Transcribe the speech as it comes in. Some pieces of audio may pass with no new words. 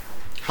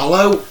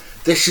Hello,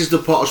 this is the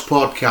Potters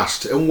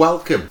Podcast and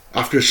welcome.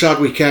 After a sad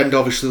weekend,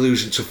 obviously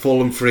losing to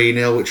Fulham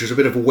 3-0, which was a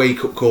bit of a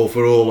wake-up call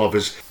for all of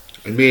us,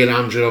 and me and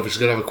Andrew are obviously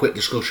going to have a quick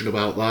discussion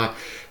about that,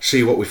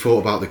 see what we thought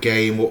about the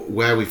game,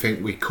 where we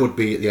think we could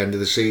be at the end of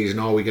the season.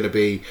 Are we going to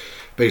be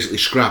basically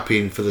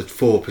scrapping for the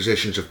 4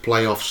 positions of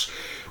playoffs,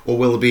 or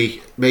will there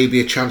be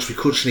maybe a chance we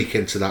could sneak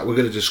into that? We're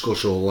going to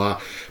discuss all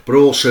that, but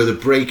also the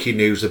breaking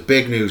news, the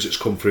big news that's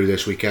come through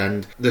this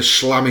weekend, the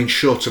slamming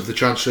shut of the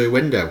transfer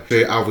window.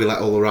 Have we let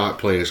all the right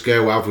players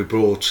go? Have we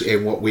brought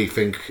in what we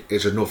think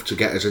is enough to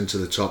get us into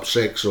the top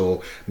 6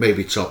 or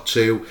maybe top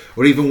 2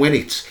 or even win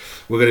it?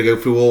 We're going to go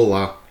through all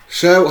that.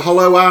 So,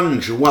 hello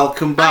Ange,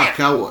 welcome back.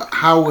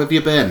 How have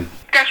you been?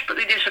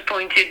 Desperately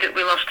disappointed that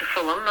we lost to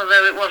Fulham,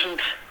 although it wasn't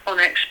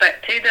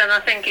unexpected, and I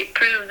think it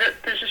proved that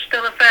there's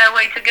still a fair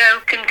way to go.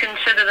 Can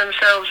consider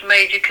themselves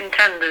major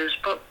contenders,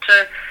 but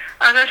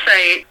as I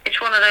say, it's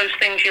one of those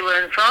things you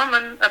learn from,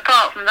 and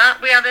apart from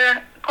that, we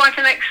had quite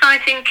an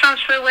exciting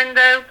transfer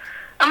window,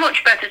 a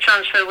much better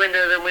transfer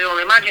window than we all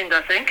imagined,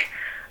 I think,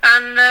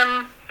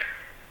 and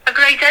a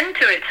great end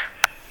to it.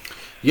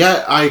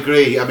 Yeah, I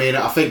agree. I mean,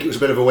 I think it was a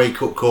bit of a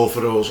wake-up call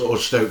for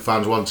us Stoke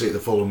fans wanting it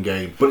the Fulham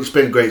game. But it's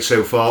been great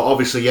so far.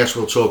 Obviously, yes,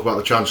 we'll talk about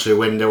the transfer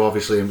window,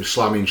 obviously, and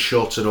slamming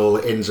shut and all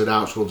the ins and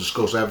outs. We'll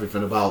discuss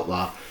everything about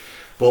that.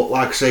 But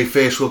like I say,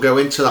 first we'll go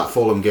into that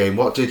Fulham game.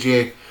 What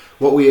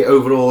were your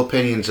overall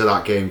opinions of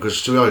that game?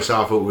 Because to be honest,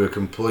 I thought we were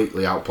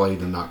completely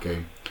outplayed in that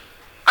game.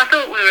 I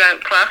thought we were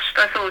outclassed.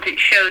 I thought it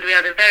showed we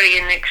had a very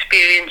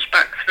inexperienced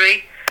back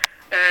three.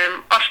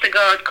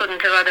 Ostergaard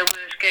couldn't have had a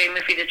worse game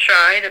if he'd have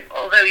tried,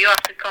 although you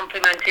have to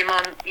compliment him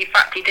on the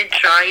fact he did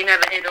try. He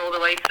never hit all the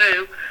way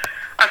through.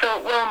 I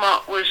thought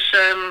Wilmot was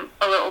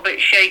a little bit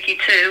shaky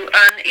too,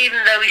 and even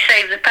though he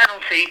saved the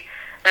penalty,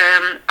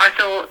 I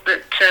thought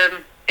that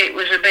it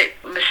was a bit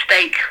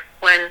mistake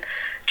when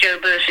Joe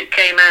Bursik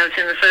came out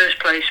in the first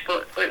place,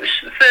 but it was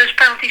the first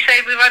penalty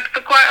save we've had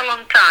for quite a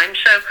long time,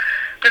 so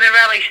I'm going to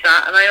relish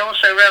that. And I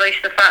also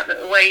relish the fact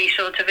that the way he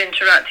sort of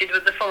interacted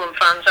with the Fulham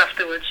fans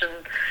afterwards,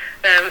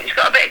 and he's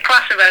got a bit of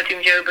class about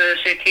him, Joe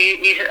Bursik.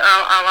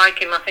 I like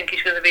him. I think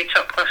he's going to be a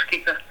top class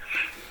keeper.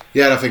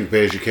 Yeah, I think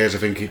Bursik is. I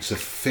think it's the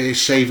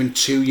first save in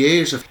 2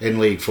 years in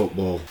league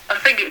football. I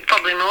think it's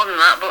probably more than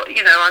that, but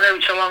I know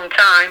it's a long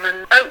time,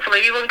 and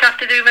hopefully you won't have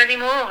to do many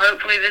more.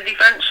 Hopefully the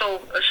defence will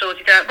sort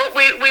it out. But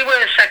we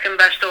were second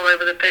best all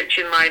over the pitch,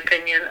 in my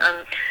opinion,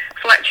 and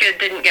Fletcher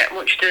didn't get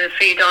much to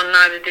feed on,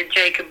 neither did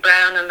Jacob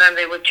Brown, and then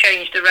they were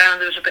changed around.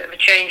 There was a bit of a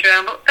change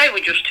around, but they were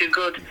just too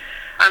good.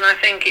 And I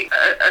think it's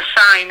a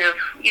sign of,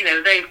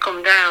 they've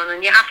come down,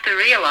 and you have to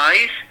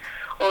realise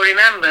or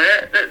remember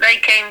that they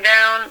came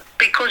down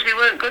because they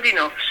weren't good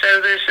enough.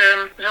 So there's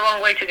a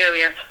long way to go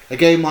yet. A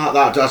game like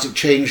that, does it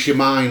change your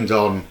mind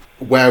on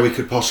where we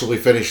could possibly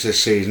finish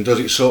this season? Does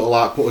it sort of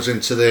like put us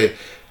into the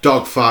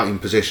dogfighting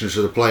positions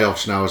for the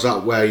playoffs now? Is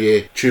that where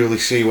you truly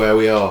see where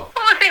we are?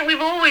 Well, I think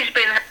we've always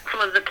been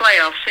hopeful of the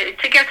playoffs.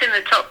 To get in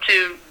the top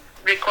 2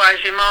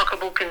 requires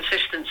remarkable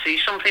consistency,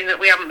 something that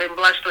we haven't been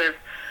blessed with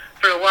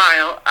for a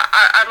while.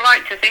 I'd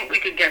like to think we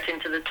could get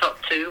into the top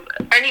 2.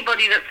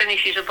 Anybody that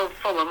finishes above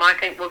Fulham, I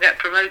think, will get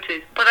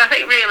promoted. But I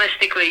think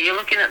realistically, you're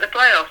looking at the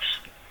playoffs.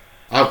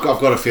 I've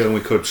got a feeling we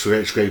could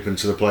scrape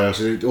into the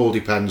playoffs. It all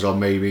depends on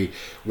maybe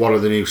one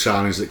of the new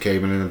signings that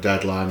came in the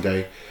deadline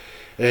day,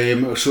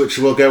 which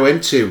we'll go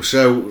into.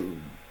 So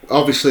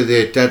obviously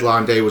the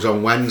deadline day was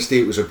on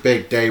Wednesday. It was a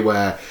big day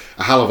where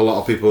a hell of a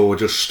lot of people were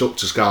just stuck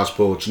to Sky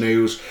Sports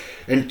News,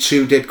 and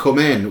 2 did come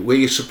in. Were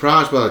you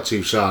surprised by the 2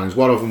 signings?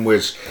 One of them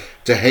was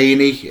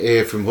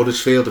Dehaney from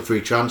Huddersfield, a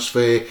free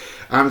transfer,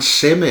 and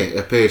Simi,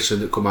 a person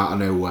that come out of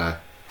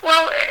nowhere.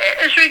 Well,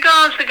 as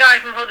regards the guy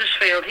from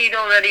Huddersfield, he'd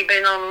already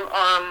been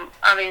on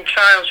having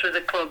trials with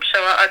the club, so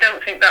I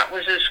don't think that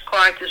was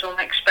quite as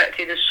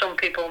unexpected as some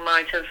people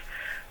might have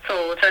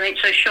thought, and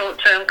it's a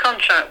short-term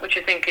contract, which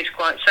I think is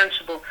quite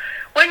sensible.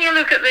 When you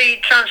look at the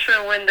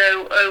transfer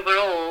window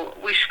overall,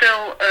 we're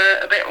still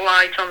a bit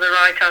light on the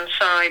right-hand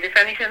side. If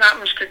anything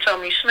happens to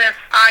Tommy Smith,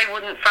 I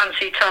wouldn't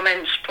fancy Tom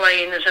Ince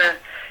playing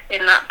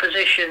in that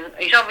position.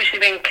 He's obviously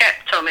been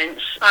kept, Tom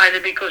Ince,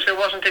 either because there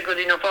wasn't a good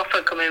enough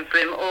offer coming for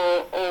him,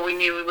 or we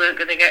knew we weren't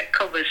going to get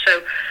cover.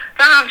 So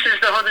that answers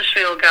the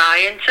Huddersfield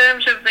guy. In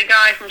terms of the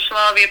guy from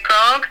Slavia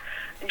Prague,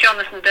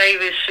 Jonathan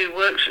Davis, who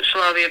works at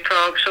Slavia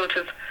Prague, sort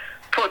of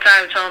put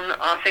out on,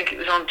 I think it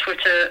was on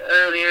Twitter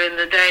earlier in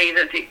the day,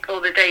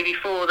 or the day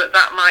before,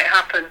 that might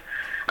happen.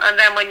 And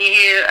then when you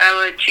hear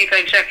our chief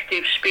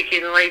executive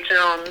speaking later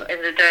on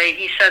in the day,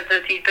 he said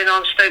that he'd been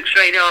on Stoke's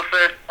radar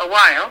for a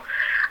while,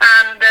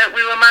 and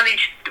we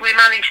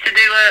managed to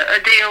do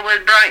a deal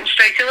with Brighton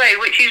straight away,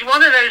 which is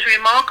one of those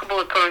remarkable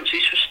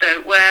occurrences for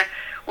Stoke, where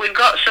we've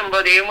got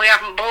somebody and we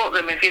haven't bought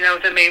them, if you know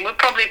what I mean. We're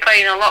probably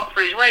paying a lot for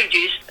his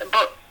wages,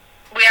 but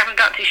we haven't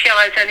got to shell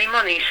out any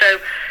money.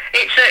 So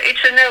it's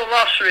a no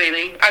loss,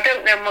 really. I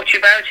don't know much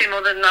about him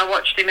other than I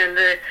watched him in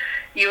the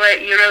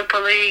Europa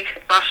League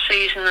last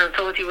season and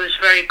thought he was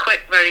very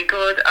quick, very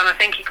good, and I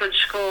think he could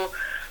score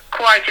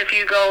quite a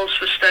few goals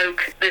for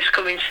Stoke this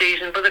coming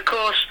season. But of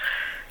course,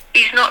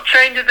 He's not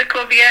trained at the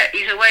club yet.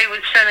 He's away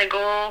with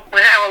Senegal.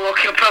 With our luck,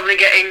 he'll probably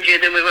get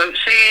injured and we won't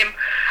see him.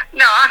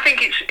 No, I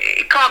think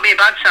it can't be a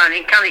bad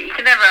signing, can it? You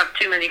can never have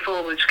too many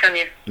forwards, can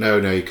you? No,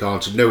 you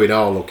can't. Knowing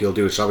our luck, he'll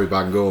do a Sammy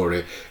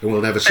Bangori and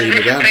we'll never see him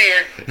again.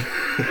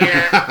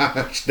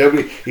 Yeah.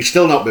 He's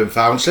still not been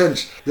found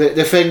since.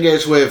 The thing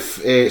is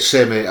with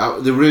Simi,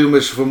 the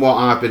rumours from what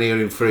I've been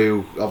hearing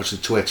through, obviously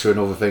Twitter and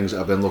other things that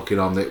I've been looking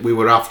on, that we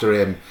were after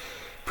him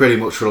pretty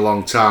much for a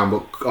long time,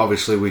 but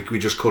obviously we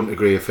just couldn't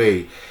agree a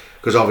fee.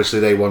 Because obviously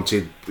they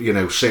wanted,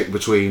 sit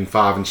between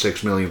 £5 and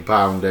 £6 million,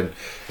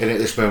 and at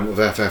this moment with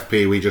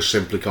FFP we just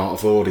simply can't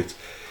afford it.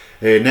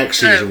 Next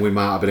season we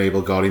might have been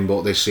able to get him,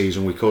 but this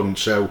season we couldn't.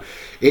 So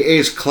it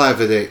is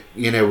clever that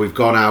we've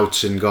gone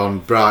out and gone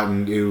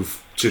Brighton,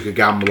 who've took a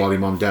gamble on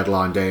him on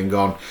deadline day and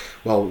gone,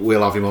 well,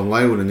 we'll have him on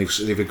loan, and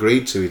they've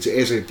agreed to it.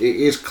 It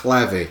is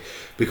clever,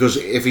 because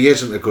if he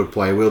isn't a good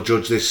player, we'll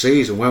judge this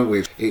season, won't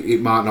we? It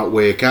might not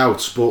work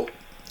out, but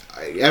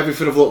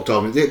everything I've looked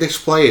on,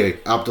 this player,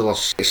 Abdallah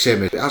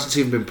Simi, hasn't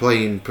even been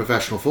playing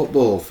professional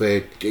football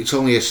it's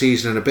only a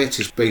season and a bit.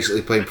 He's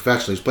basically playing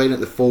professionally. He's playing at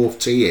the 4th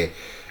tier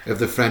of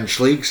the French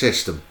league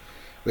system,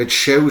 which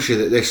shows you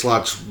that this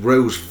lad's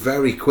rose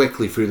very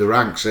quickly through the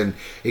ranks, and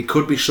it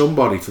could be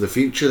somebody for the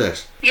future,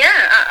 this.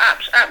 Yeah,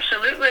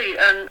 absolutely.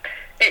 And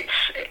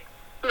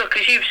look,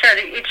 as you've said,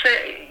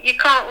 you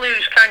can't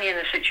lose, can you, in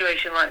a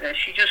situation like this?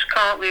 You just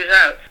can't lose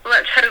out.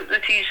 Let's hope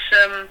that he's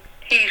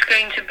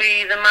going to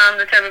be the man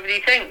that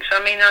everybody thinks.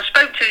 I mean, I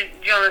spoke to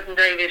Jonathan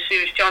Davis,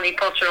 who's Johnny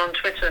Potter on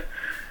Twitter,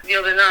 the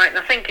other night, and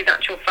I think in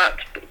actual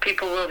fact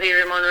people will hear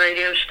him on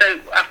Radio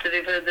Stoke after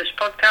they've heard this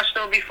podcast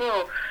or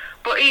before.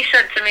 But he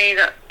said to me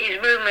that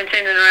his movement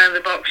in and around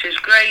the box is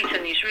great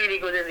and he's really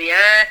good in the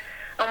air.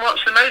 And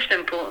what's the most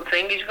important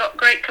thing, he's got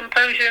great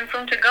composure in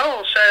front of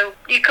goal. So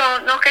you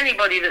can't knock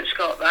anybody that's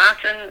got that.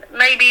 And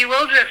maybe he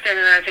will drift in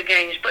and out of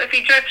games. But if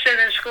he drifts in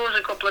and scores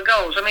a couple of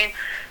goals, I mean,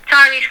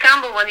 Tyrese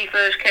Campbell, when he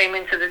first came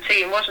into the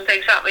team, wasn't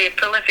exactly a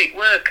prolific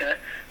worker,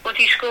 but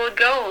he scored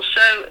goals.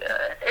 So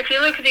if you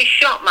look at his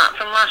shot map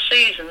from last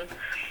season,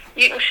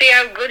 you can see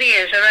how good he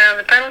is around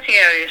the penalty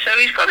area. So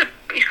he's got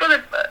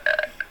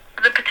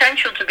the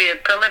potential to be a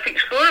prolific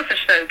scorer for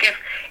Stoke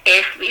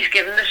if he's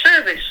given the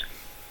service.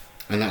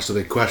 And that's the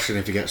big question,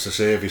 if he gets the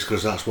service,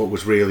 because that's what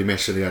was really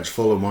missing against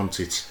Fulham,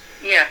 wasn't it?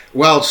 Yeah.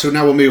 Well, so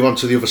now we'll move on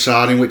to the other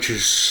signing, which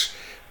is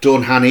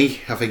Dunhani,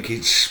 I think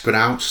it's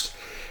pronounced.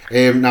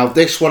 Now,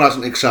 this one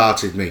hasn't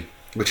excited me,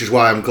 which is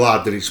why I'm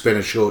glad that it's been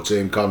a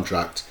short-term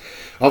contract.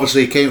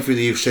 Obviously, he came through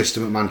the youth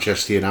system at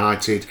Manchester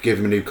United, gave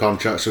him a new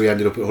contract, so he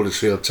ended up at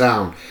Huddersfield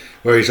Town,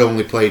 where he's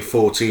only played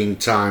 14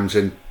 times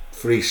in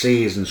 3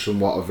 seasons, from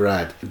what I've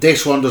read.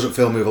 This one doesn't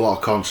fill me with a lot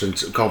of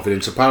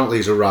confidence. Apparently,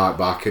 he's a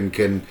right-back and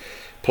can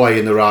play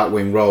in the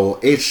right-wing role.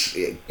 Is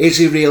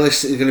he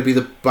realistically going to be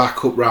the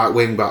backup right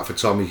wing-back for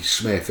Tommy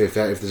Smith if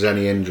there's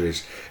any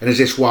injuries? And is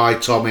this why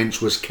Tom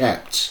Ince was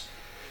kept?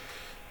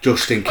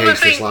 Just in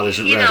case this lad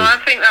isn't ready. I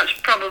think that's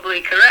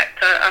probably correct.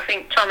 I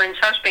think Tom Ince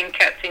has been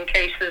kept in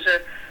case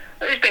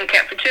he's been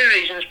kept for 2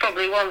 reasons.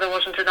 Probably one, there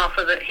wasn't an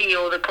offer that he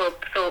or the club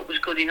thought was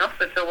good enough,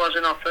 if there was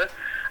an offer.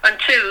 And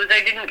 2,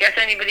 they didn't get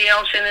anybody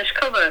else in as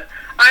cover.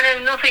 I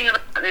know nothing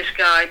about this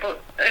guy,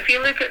 but if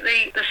you look at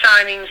the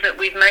signings that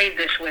we've made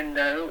this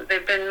window,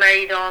 they've been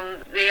made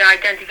on the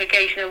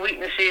identification of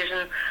weaknesses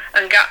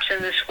and gaps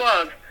in the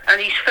squad.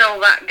 And he's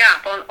filled that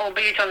gap,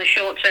 albeit on a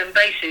short-term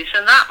basis.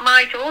 And that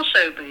might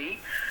also be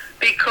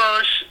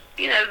because,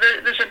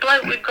 there's a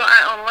bloke we've got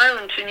out on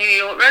loan to New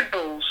York Red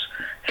Bulls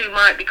who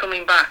might be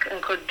coming back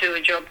and could do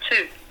a job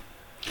too.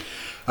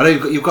 I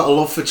know you've got a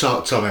love for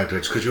Tom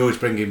Edwards, because you always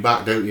bring him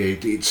back, don't you?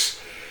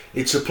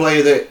 It's a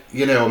player that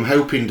I'm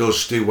hoping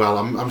does do well.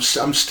 I'm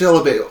still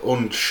a bit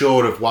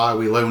unsure of why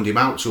we loaned him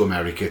out to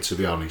America, to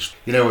be honest.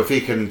 If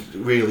he can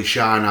really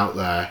shine out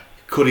there,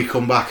 could he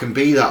come back and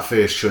be that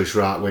first choice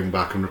right wing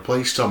back and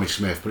replace Tommy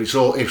Smith? But it's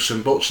all ifs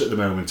and buts at the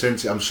moment,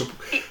 isn't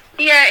it?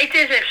 Yeah, it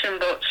is ifs and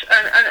buts,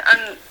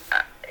 and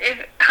if,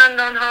 hand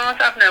on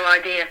heart, I've no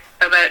idea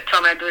about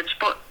Tom Edwards,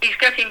 but he's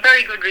getting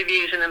very good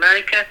reviews in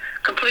America.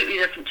 Completely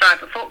different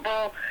type of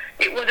football.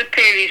 It would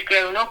appear he's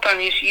grown up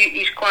and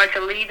he's quite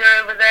a leader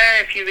over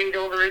there if you read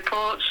all the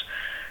reports.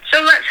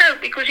 So let's hope,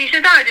 because he's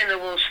a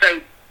dyed-in-the-wool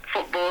Stoke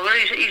footballer.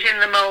 He's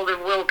in the mould of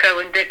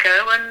Wilco and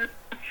Dicko, and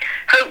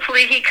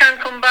hopefully he can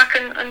come back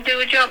and do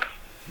a job.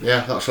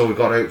 Yeah, that's all we've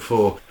got out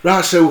for.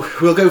 Right, so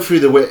we'll go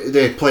through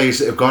the players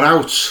that have gone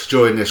out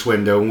during this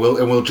window, and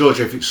we'll judge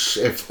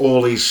if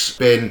Orley's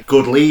been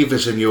good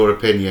leavers in your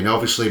opinion.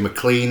 Obviously,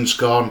 McLean's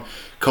gone,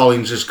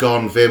 Collins has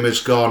gone, Vim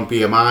has gone,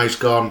 BMI's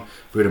gone,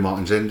 Bruno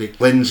Martins Indy,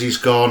 Lindsay's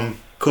gone,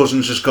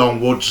 Cousins has gone,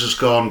 Woods has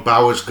gone,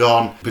 Bauer's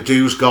gone,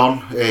 Badou's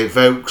gone,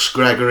 Vokes,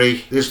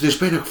 Gregory. There's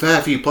been a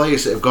fair few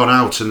players that have gone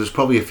out, and there's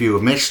probably a few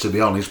have missed, to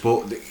be honest,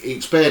 but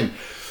it's been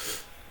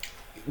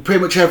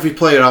pretty much every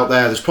player out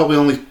there. There's probably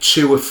only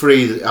 2 or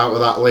 3 out of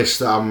that list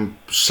that I'm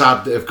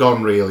sad that have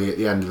gone, really, at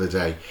the end of the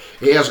day.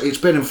 It's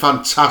been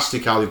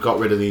fantastic how they've got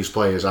rid of these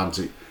players,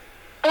 hasn't it?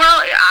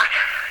 Well,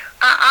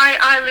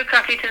 I look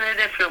at it in a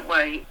different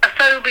way.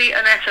 Afobe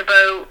and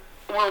Etebo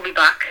will be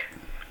back.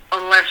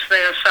 unless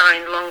they are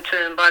signed long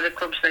term by the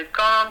clubs they've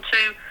gone on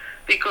to,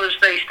 because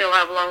they still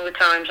have longer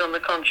times on the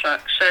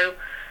contract. So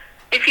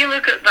if you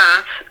look at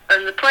that,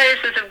 and the players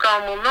that have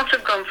gone will not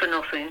have gone for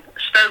nothing.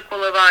 Stoke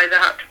will have either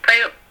had to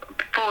pay up a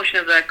proportion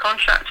of their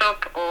contract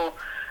up, or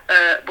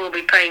will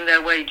be paying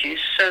their wages.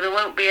 So there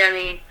won't be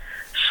any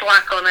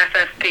slack on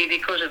FFP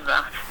because of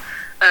that.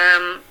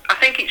 I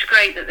think it's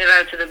great that they're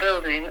out of the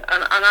building,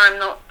 and I'm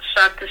not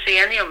sad to see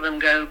any of them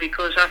go,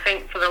 because I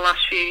think for the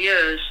last few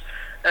years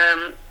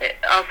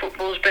our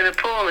football's been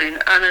appalling,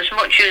 and as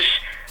much as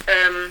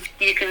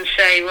you can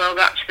say, well,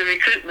 that's the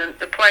recruitment,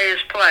 the players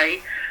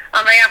play,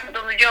 and they haven't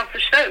done the job for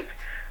Stoke.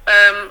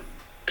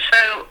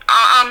 So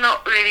I'm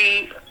not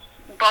really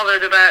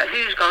bothered about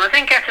who's gone. I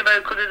think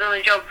Etebo could have done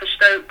a job for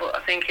Stoke, but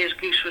I think his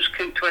goose was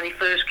cooked when he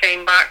first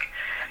came back.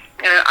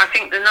 I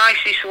think the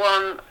nicest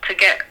one to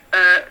get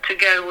to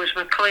go was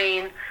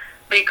McLean,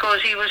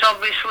 because he was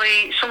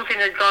obviously, something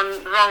had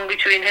gone wrong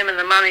between him and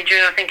the manager.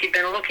 I think he'd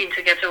been looking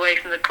to get away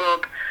from the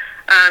club,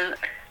 and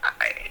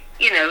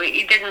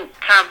he didn't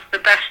have the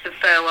best of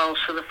farewells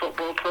for the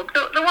football club.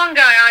 The one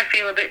guy I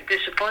feel a bit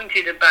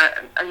disappointed about,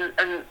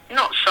 and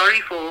not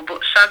sorry for,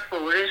 but sad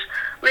for, is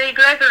Lee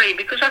Gregory,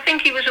 because I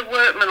think he was a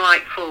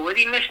workmanlike forward.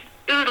 He missed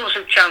oodles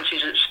of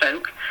chances at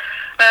Stoke.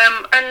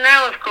 And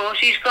now, of course,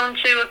 he's gone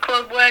to a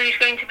club where he's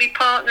going to be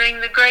partnering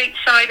the great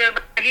Saido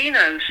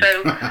Berahino.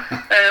 So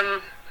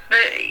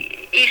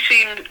he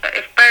seemed,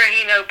 if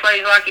Berahino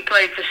plays like he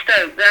played for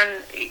Stoke,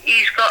 then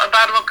he's got a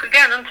bad luck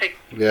again, hasn't he?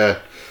 Yeah.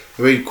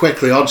 I mean,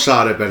 quickly on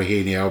Saido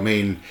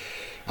Berahino,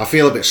 I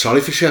feel a bit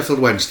sorry for Sheffield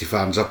Wednesday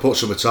fans. I put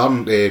something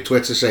on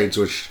Twitter saying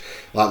to us,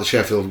 like the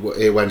Sheffield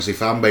Wednesday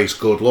fan base,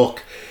 good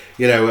luck.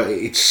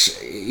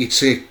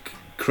 It's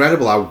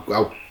incredible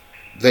how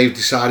they've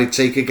decided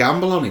to take a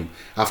gamble on him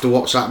after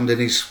what's happened in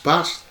his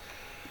past.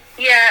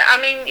 Yeah,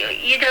 I mean,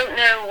 you don't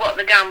know what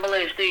the gamble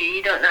is, do you?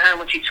 You don't know how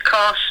much it's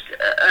cost.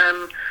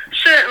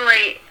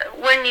 Certainly,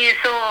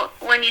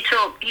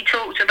 he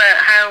talked about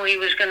how he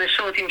was going to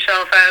sort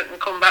himself out and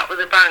come back with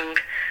a bang.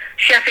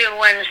 Sheffield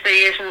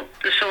Wednesday isn't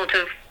the sort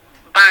of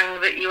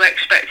bang that you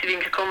expected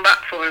him to come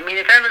back for. I mean,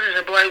 if ever there's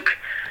a bloke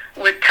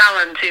with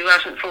talent who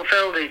hasn't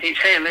fulfilled it, it's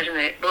him, isn't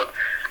it? But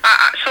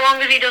so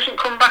long as he doesn't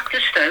come back to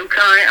Stoke,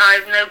 I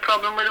have no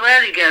problem with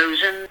where he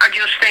goes. And I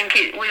just think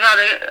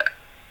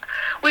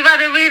we've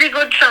had a really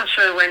good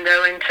transfer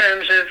window in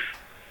terms of,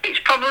 it's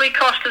probably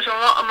cost us a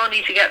lot of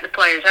money to get the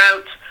players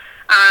out,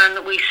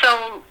 and we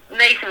sold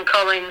Nathan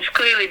Collins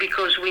clearly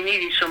because we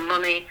needed some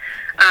money,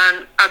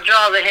 and I'd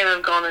rather him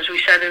have gone, as we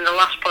said in the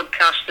last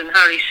podcast, than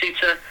Harry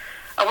Souttar.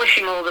 I wish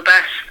him all the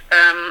best,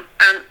 and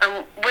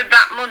with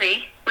that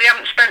money, we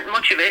haven't spent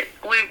much of it.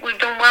 We've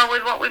done well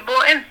with what we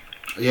brought in.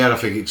 Yeah, I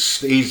think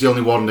he's the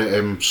only one that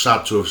I'm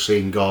sad to have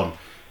seen gone,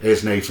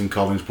 is Nathan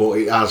Collins, but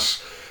it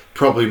has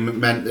probably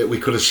meant that we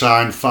could have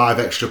signed 5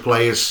 extra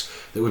players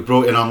that we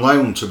brought in on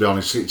loan, to be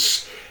honest.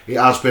 It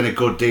has been a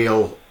good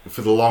deal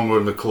for the long run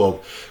of the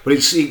club, but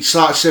it's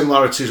like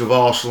similarities with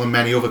Arsenal and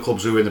many other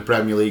clubs who are in the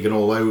Premier League and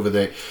all over,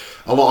 that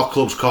a lot of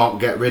clubs can't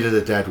get rid of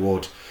the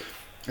deadwood,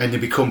 and they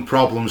become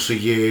problems for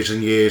years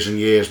and years and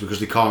years because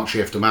they can't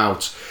shift them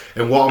out.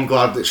 And what I'm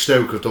glad that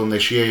Stoke have done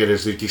this year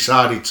is they've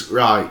decided,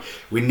 right,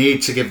 we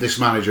need to give this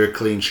manager a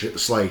clean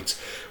slate.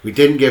 We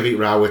didn't give it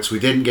Rowett, we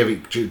didn't give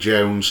it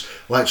Jones.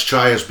 Let's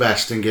try his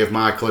best and give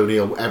Michael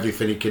O'Neill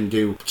everything he can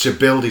do to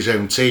build his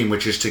own team,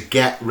 which is to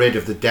get rid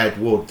of the dead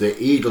wood that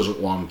he doesn't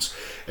want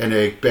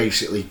and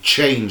basically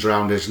chains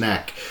around his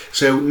neck.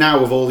 So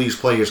now with all these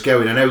players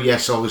going, I know,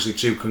 yes, obviously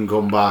 2 can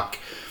come back,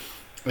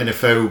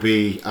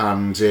 Inafobe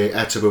and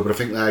Etebo, but I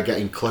think they're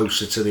getting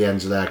closer to the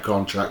ends of their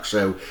contract,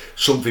 so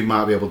something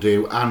might be able to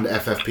do, and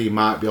FFP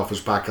might be off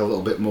us back a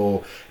little bit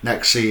more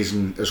next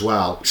season as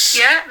well.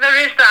 Yeah,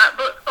 there is that,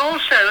 but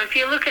also if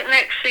you look at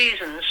next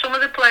season, some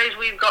of the players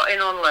we've got in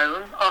on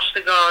loan,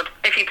 Ostergaard,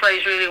 if he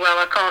plays really well,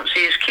 I can't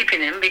see us keeping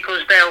him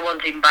because they'll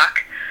want him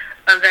back.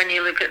 And then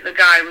you look at the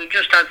guy we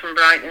just had from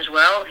Brighton as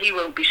well, he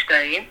won't be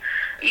staying.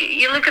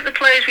 You look at the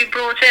players we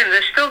brought in,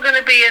 there's still going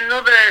to be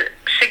another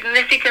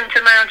significant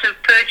amount of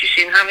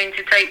purchasing having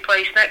to take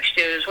place next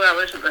year as well,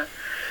 isn't there?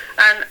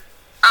 And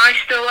I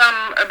still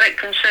am a bit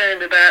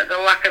concerned about the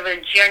lack of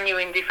a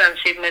genuine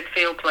defensive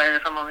midfield player,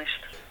 if I'm honest.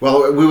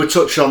 Well, we were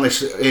touched on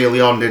this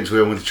early on, didn't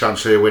we, when the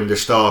transfer window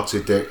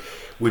started, that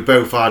we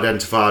both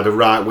identified a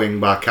right wing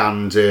back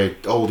and a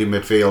holding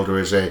midfielder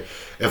as a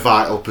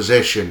vital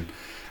position.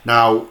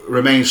 Now,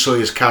 Romain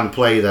Sawyers can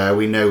play there,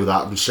 we know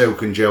that, and so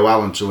can Joe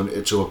Allen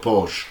to a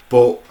push.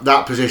 But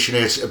that position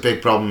is a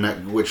big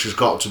problem which has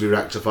got to be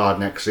rectified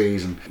next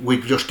season. We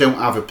just don't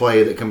have a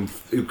player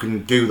who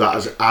can do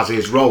that as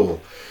his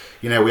role.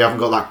 We haven't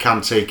got that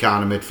Kante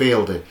kind of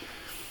midfielder.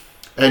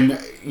 And,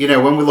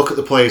 when we look at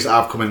the players that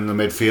have come in the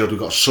midfield, we've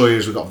got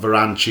Sawyers, we've got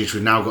Varančić,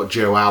 we've now got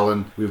Joe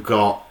Allen, we've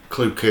got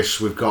Klukas,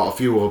 we've got a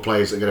few other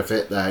players that are going to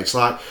fit there. It's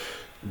like,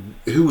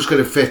 who's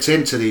going to fit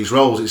into these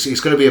roles?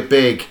 It's going to be a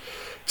big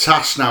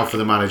task now for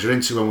the manager,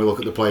 when we look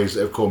at the players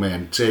that have come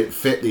in, to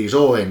fit these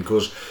all in,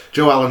 because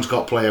Joe Allen's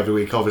got to play every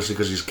week, obviously,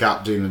 because he's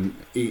captain and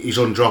he's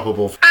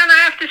undroppable. And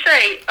I have to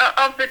say,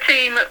 of the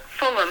team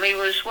Fulham, he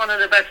was one of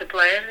the better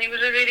players, and he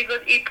put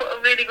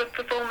a really good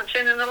performance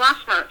in the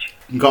last match.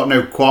 Got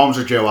no qualms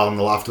with Joe Allen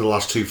after the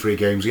last 2-3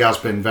 games. He has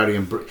been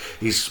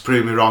he's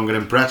proved me wrong and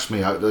impressed me.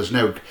 There's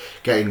no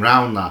getting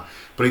round that.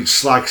 But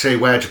it's like, say,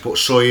 where'd you put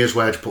Sawyers,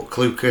 where'd you put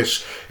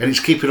Clucas, and it's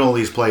keeping all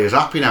these players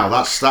happy now.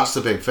 That's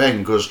the big thing,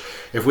 because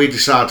if we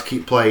decide to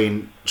keep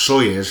playing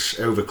Sawyers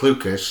over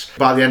Clucas,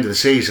 by the end of the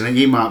season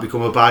he might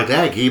become a bad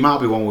egg. He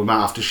might be one we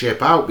might have to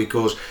ship out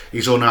because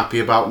he's unhappy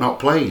about not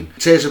playing.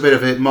 It is a bit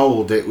of a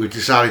mould that we've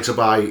decided to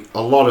buy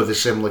a lot of the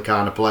similar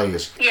kind of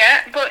players.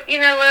 Yeah, but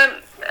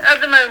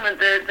at the moment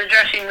the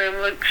dressing room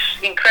looks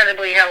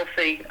incredibly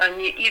healthy, and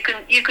you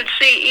could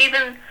see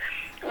even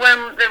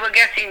when they were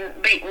getting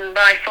beaten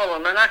by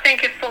Fulham, and I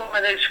think if Fulham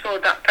had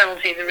scored that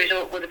penalty, the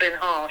result would have been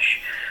harsh.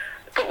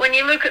 But when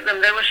you look at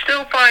them, they were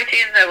still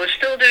fighting, they were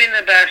still doing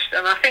their best,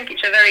 and I think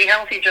it's a very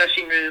healthy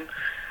dressing room.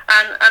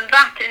 And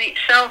that in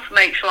itself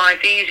makes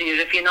life easier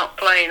if you're not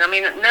playing. I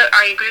mean, no,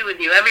 I agree with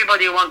you,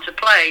 everybody wants to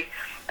play,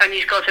 and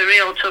he's got a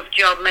real tough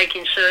job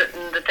making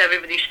certain that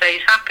everybody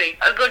stays happy.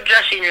 A good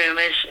dressing room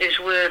is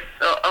worth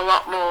a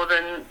lot more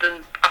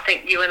than I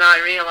think you and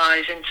I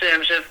realise in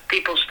terms of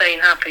people staying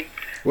happy.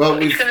 Well,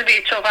 it's going to be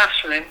a tough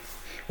ask for him.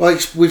 Well,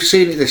 we've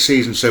seen it this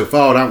season so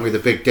far, haven't we? The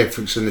big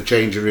difference in the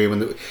changing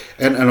room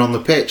and on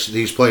the pitch,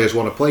 these players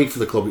want to play for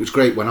the club. It was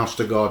great when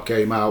Ostergaard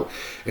came out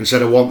and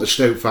said, I want the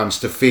Stoke fans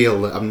to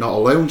feel that I'm not a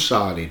loan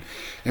signing.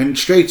 And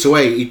straight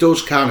away, he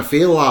does kind of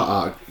feel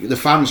like that. The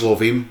fans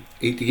love him.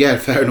 Yeah,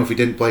 fair enough, he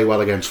didn't play well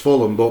against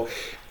Fulham, but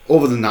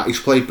other than that, he's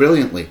played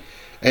brilliantly.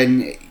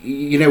 And,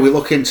 we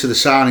look into the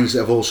signings that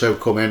have also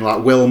come in,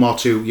 like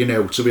Wilmot, who,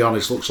 to be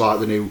honest, looks like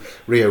the new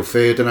Rio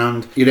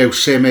Ferdinand.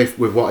 Simic,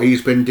 with what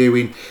he's been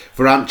doing.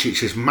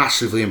 Vrancic has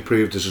massively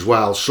improved as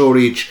well.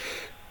 Surridge,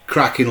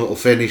 cracking little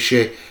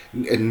finisher,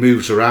 and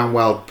moves around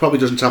well. Probably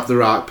doesn't have the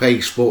right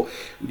pace, but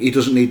he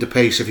doesn't need the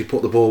pace if you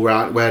put the ball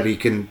right where he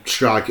can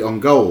strike it on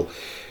goal.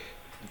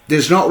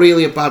 There's not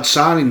really a bad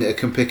signing that I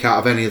can pick out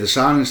of any of the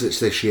signings that's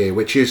this year,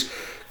 which is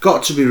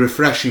got to be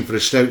refreshing for a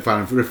Stoke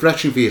fan,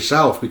 refreshing for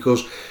yourself,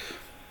 because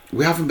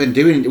we haven't been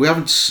doing it. We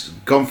haven't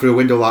gone through a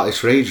window like this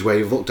for ages where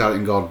you've looked at it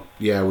and gone,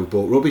 yeah, we've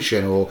bought rubbish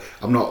in, or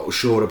I'm not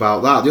sure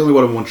about that. The only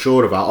one I'm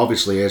unsure about,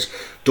 obviously, is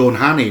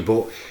Dunhanny,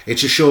 but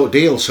it's a short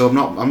deal, so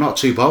I'm not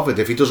too bothered.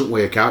 If he doesn't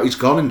work out, he's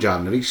gone in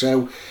January,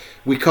 so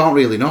we can't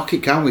really knock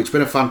it, can we? It's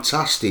been a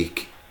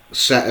fantastic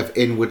set of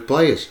inward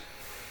players.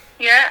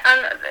 Yeah,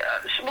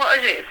 and what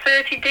is it,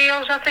 30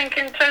 deals, I think,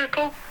 in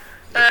total?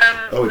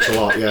 It's a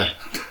lot, yeah.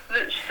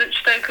 That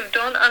Stoke have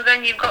done, and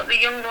then you've got the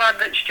young lad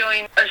that's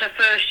joined as a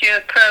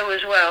first-year pro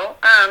as well,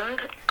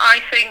 and I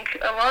think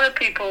a lot of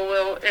people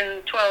will,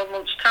 in 12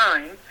 months'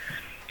 time,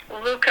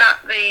 look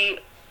at the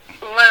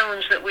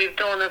loans that we've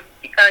done of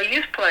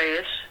youth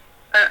players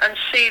and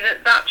see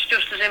that that's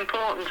just as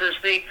important as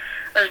the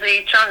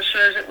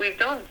transfers that we've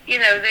done.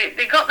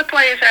 They got the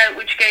players out,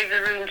 which gave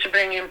the room to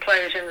bring in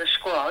players in the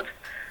squad,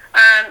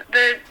 and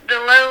the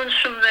loans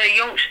from the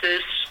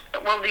youngsters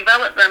will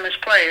develop them as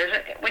players,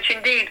 which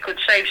indeed could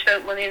save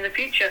Stoke money in the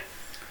future.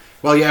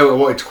 Well, yeah, I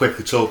wanted to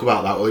quickly talk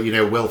about that.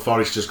 Well, Will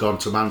Forrest has gone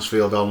to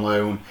Mansfield on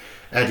loan.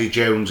 Eddie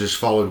Jones has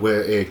followed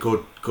with a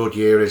good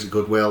year, is it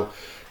Goodwill,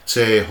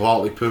 to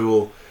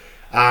Hartlepool.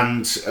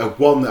 And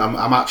one that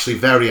I'm actually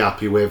very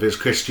happy with is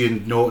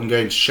Christian Norton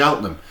going to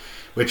Cheltenham,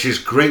 which is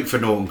great for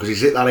Norton because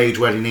he's at that age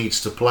where he needs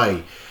to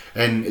play.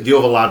 And the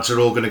other lads are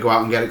all going to go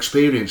out and get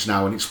experience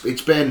now. And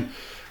it's been...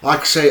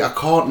 Like I say, I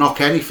can't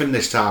knock anything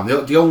this time.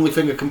 The only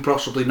thing I can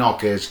possibly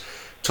knock is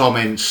Tom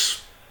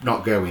Ince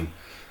not going.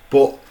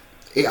 But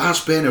it has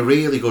been a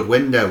really good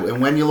window.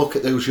 And when you look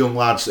at those young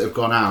lads that have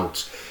gone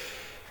out,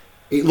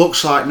 it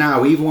looks like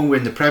now, even when we're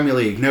in the Premier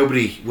League,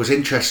 nobody was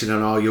interested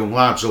in our young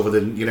lads other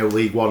than,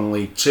 League One and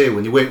League Two.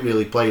 And they weren't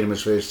really playing them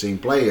as first team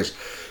players.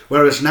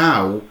 Whereas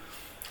now,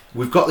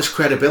 we've got this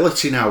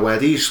credibility now where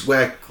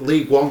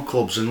League One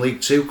clubs and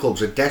League Two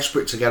clubs are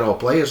desperate to get our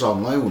players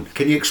on loan.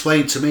 Can you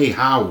explain to me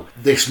how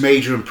this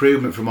major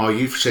improvement from our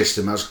youth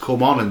system has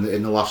come on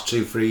in the last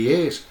 2-3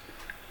 years?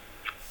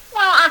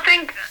 Well, I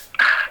think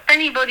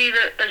anybody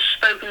that has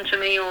spoken to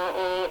me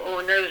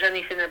or knows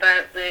anything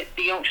about the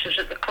youngsters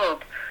at the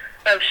club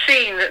have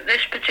seen that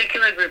this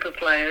particular group of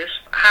players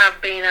have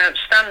been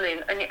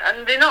outstanding,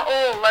 and they're not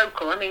all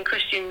local. I mean,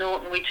 Christian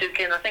Norton we took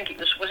in, I think it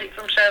was it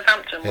from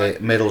Southampton?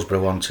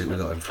 Middlesbrough one too, we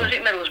got him from. Was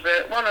it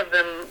Middlesbrough?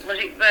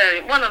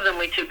 One of them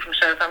we took from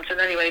Southampton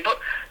anyway. But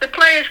the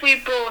players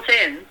we brought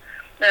in,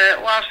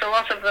 whilst a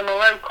lot of them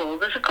are local,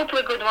 there's a couple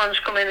of good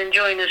ones come in and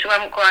join us who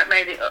haven't quite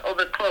made it at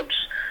other clubs.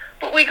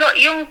 But we got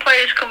young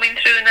players coming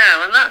through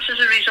now, and that's as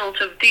a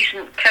result of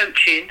decent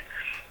coaching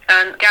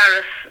and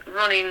Gareth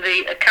running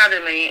the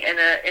academy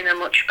in a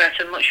much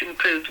better, much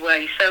improved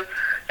way. So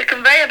the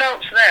conveyor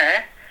belt's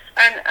there,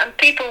 and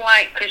people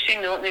like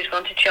Christian Norton, who's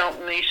gone to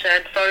Cheltenham, he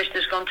said, Forrest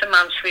has gone to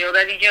Mansfield,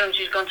 Eddie Jones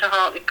has gone to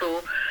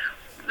Hartlepool.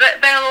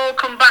 They'll all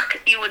come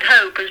back, you would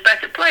hope, as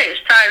better players.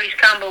 Tyrese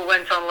Campbell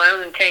went on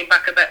loan and came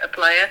back a better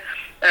player.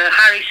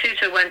 Harry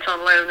Souttar went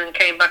on loan and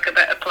came back a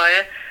better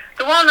player.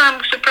 The one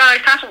I'm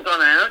surprised hasn't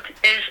gone out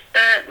is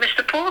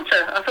Mr.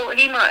 Porter. I thought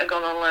he might have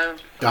gone on loan.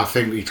 I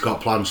think he's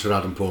got plans for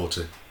Adam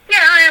Porter. Yeah,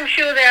 I am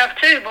sure they have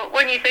too, but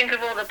when you think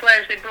of all the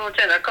players they brought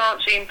in, I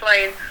can't see him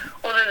playing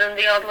other than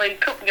the odd League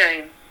Cup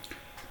game.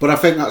 But I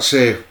think that's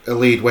a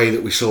lead way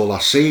that we saw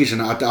last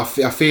season. I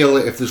feel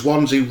that if there's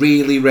ones he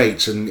really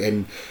rates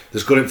and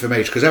there's good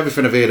information, because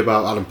everything I've heard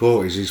about Adam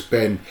Porter is he's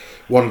been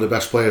one of the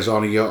best players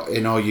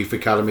in our youth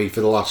academy for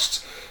the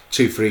last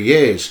 2-3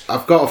 years.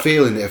 I've got a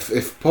feeling that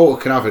if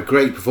Porter can have a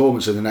great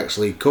performance in the next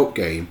League Cup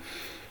game,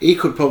 he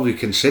could probably be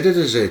considered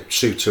as a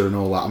suitor and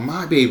all that, and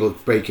might be able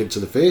to break into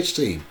the first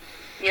team.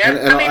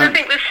 Yeah, I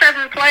think there's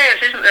 7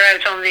 players, isn't there,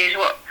 out on these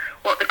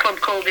what the club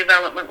call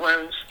development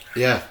loans.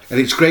 Yeah, and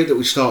it's great that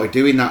we started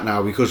doing that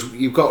now, because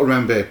you've got to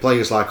remember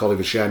players like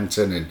Oliver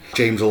Shenton and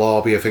James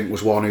Alabi, I think,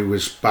 was one who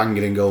was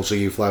banging in goals at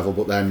youth level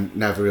but then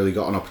never really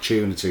got an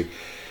opportunity.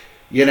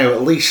 You know,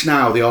 at least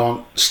now they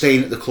aren't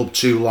staying at the club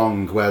too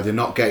long where they're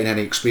not getting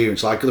any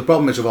experience. Like, the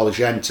problem is with Oliver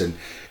Shenton,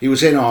 he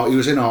was in our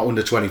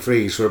under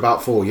 23s for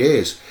about 4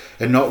 years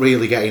and not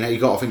really getting it. He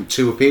got, I think,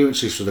 2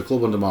 appearances for the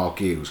club under Mark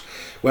Hughes.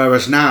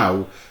 Whereas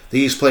now,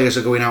 these players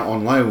are going out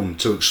on loan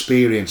to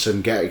experience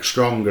and get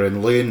stronger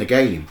and learn the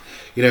game.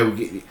 You know,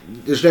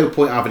 there's no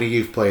point having a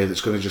youth player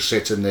that's going to just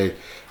sit in the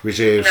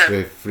reserves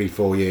for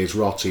 3-4 years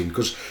rotting,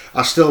 because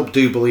I still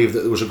do believe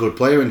that there was a good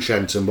player in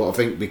Shenton, but I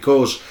think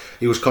because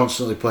he was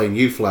constantly playing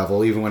youth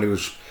level, even when he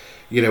was,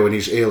 you know, in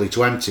his early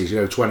 20s, you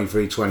know,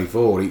 23,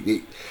 24,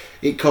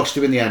 it cost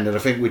him in the end. And I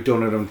think we've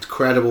done an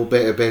incredible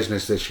bit of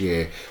business this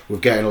year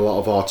with getting a lot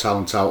of our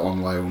talent out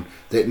on loan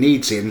that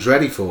needs it and's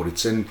ready for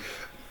it. And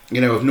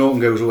you know, if Norton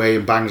goes away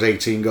and bangs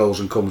 18 goals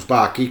and comes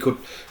back, he could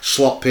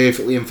slot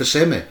perfectly in for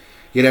Simi.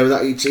 You know,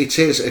 that it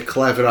is a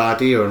clever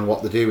idea on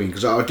what they're doing,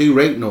 because I do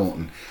rate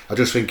Norton. I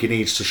just think he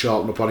needs to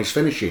sharpen up on his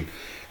finishing,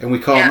 and we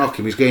can't knock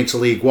him. He's going to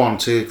League One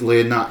to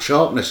learn that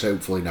sharpness,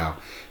 hopefully now.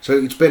 So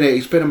it's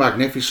been a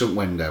magnificent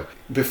window.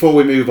 Before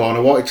we move on,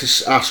 I wanted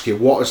to ask you,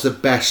 what is the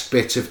best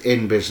bit of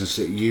in business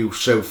that you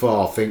so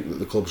far think that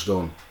the club's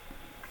done?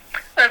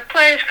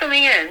 Players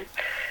coming in.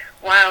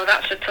 Wow,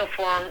 that's a tough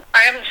one.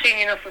 I haven't seen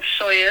enough of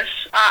Sawyers.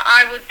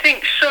 I would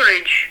think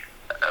Surridge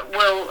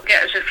will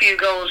get us a few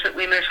goals that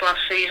we missed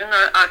last season.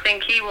 I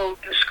think he will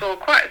score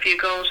quite a few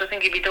goals. I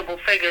think he'll be double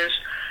figures.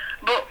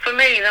 But for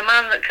me, the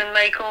man that can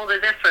make all the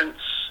difference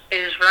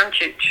is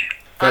Vrancic.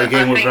 Play a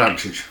game with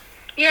Vrancic?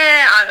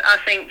 Yeah, I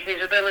think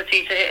his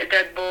ability to hit a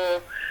dead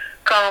ball,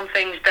 calm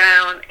things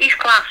down, he's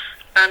class.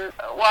 And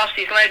whilst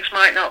his legs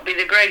might not be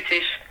the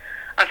greatest,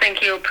 I think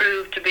he'll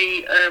prove to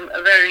be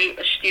a very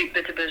astute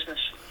bit of business.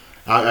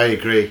 I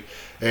agree.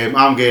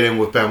 I'm getting in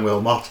with Ben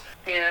Wilmot.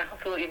 Yeah, I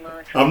thought you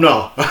might. I'm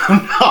not.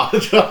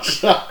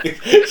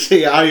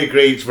 See, I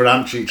agree. It's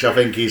Vrancic. I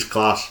think he's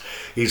class.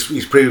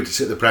 He's proved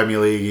it at the Premier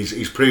League.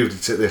 He's proved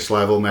it at this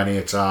level many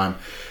a time.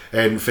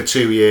 And for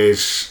 2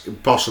 years,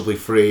 possibly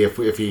 3,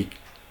 if he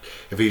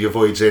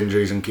avoids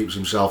injuries and keeps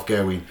himself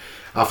going,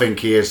 I think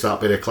he is that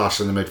bit of class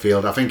in the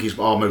midfield. I think he's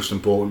our most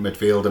important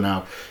midfielder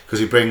now, because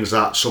he brings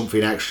that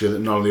something extra that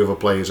none of the other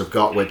players have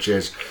got, which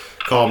is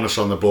calmness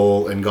on the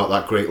ball and got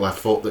that great left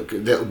foot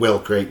that will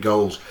create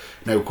goals,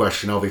 no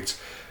question of it.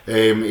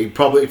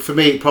 For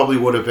me, it probably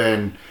would have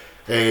been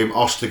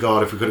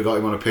Ostergaard if we could have got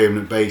him on a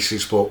permanent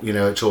basis, but you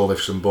know, it's all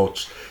ifs and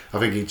buts. I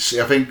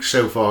think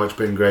so far it's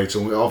been great,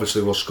 and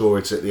obviously we'll score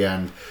it at the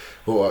end.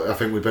 But I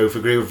think we both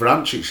agree with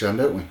Vrancic then,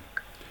 don't we?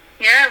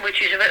 Yeah,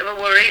 which is a bit of a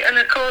worry. And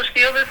of course,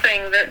 the other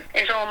thing that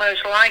is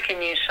almost like a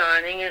new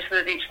signing is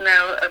that it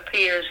now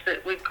appears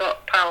that we've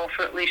got Powell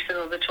for at least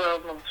another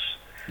 12 months.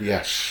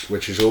 Yes,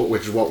 which is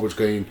what was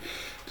going to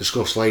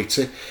discuss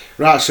later.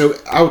 Right, so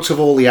out of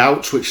all the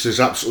outs, which there's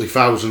absolutely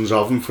thousands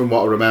of them from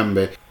what I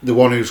remember, the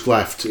one who's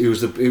left,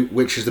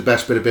 which is the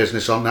best bit of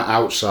business on that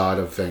outside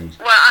of things?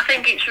 Well, I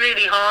think it's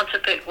really hard to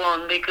pick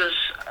one, because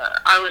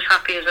I was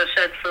happy, as I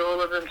said, for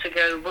all of them to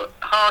go, but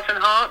Hart and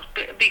Hart,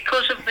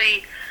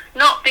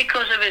 not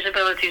because of his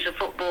ability as a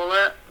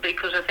footballer,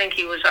 because I think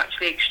he was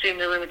actually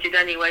extremely limited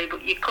anyway,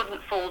 but you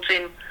couldn't fault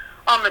him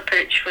on the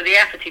pitch for the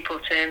effort he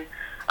put in.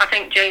 I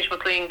think James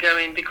McLean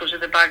going because of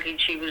the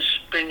baggage he was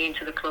bringing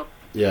to the club.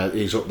 Yeah,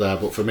 he's up there,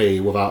 but for me,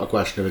 without a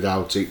question of a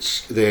doubt,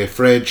 it's the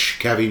fridge,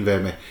 Kevin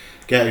Vimy.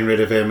 Getting rid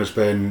of him has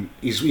been...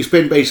 He's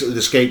been basically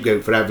the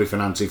scapegoat for everything,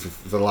 Antti,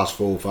 for the last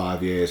 4 or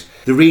 5 years.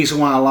 The reason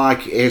why I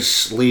like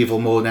his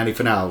Leavell more than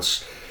anything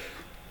else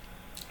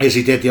is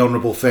he did the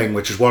honourable thing,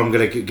 which is what I'm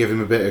going to give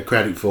him a bit of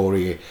credit for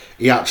here.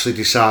 He actually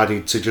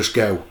decided to just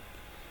go.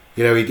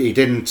 You know, he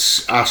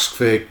didn't ask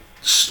for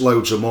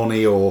loads of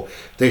money or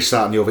this,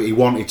 that and the other. He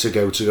wanted to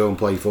go and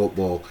play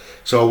football.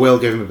 So I will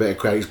give him a bit of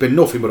credit. It's been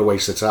nothing but a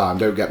waste of time,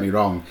 don't get me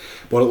wrong.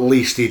 But at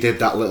least he did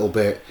that little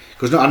bit.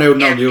 Because I know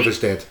none of the others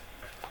did.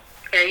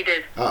 Yeah, he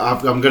did.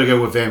 I'm going to go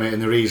with him,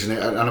 and the reason,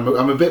 and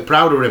I'm a bit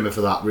proud of him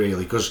for that,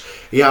 really, because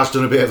he has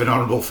done a bit of an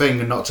honourable thing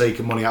and not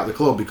taken money out of the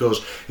club,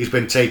 because he's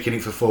been taking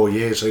it for 4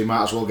 years, so he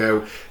might as well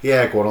go,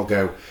 yeah, go on, I'll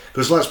go.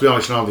 Because let's be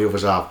honest, none of the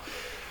others have.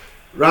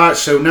 Right,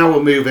 so now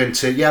we'll move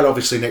into,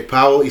 obviously Nick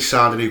Powell. He's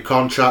signed a new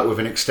contract with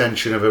an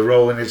extension of a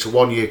rolling. It's a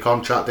 1-year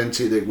contract, isn't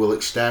it, that will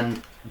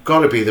extend.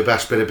 got to be the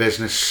best bit of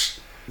business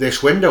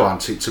this window,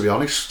 hasn't it, to be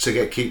honest,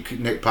 to keep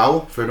Nick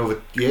Powell for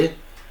another year?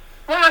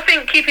 Well, I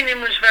think keeping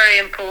him was very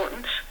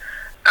important.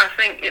 I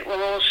think it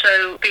will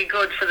also be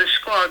good for the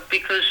squad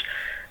because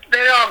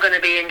there are going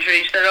to be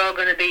injuries, there are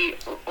going to be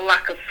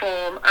lack of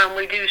form, and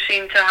we do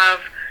seem to have,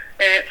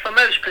 for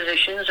most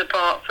positions,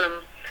 apart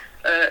from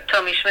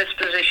Tommy Smith's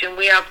position,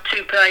 we have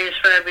 2 players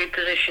for every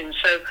position.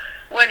 So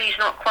when he's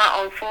not quite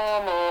on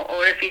form,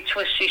 or if he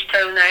twists his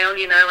toenail,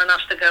 and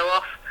has to go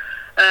off,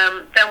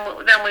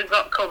 then we've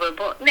got cover.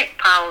 But Nick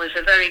Powell is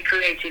a very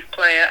creative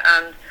player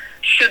and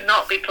should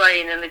not be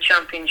playing in the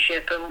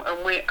Championship, and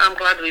I'm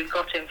glad we've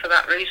got him for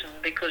that reason,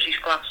 because he's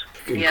class.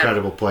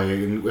 Incredible player,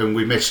 and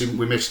we missed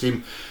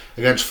him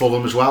against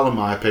Fulham as well, in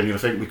my opinion. I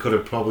think we could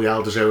have probably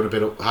held his own a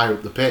bit higher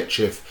up the pitch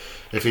if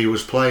he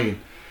was playing.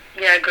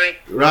 Yeah, I agree.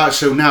 Right,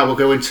 so now we'll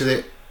go into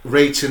the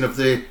rating of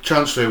the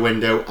transfer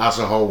window as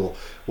a whole.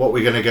 What are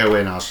we going to go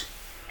in as?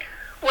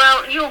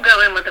 Well, you'll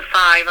go in with a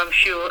 5, I'm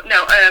sure.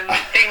 No,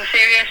 being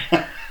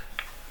serious,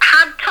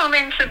 had Tom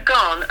Ince have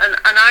gone, and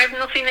I have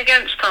nothing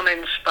against Tom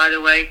Ince, by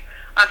the way,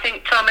 I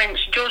think Tom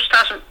Ince just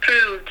hasn't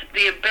proved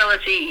the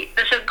ability.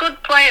 There's a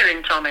good player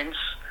in Tom Ince,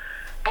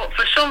 but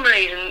for some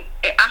reason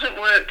it hasn't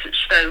worked at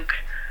Stoke.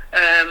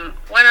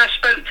 When I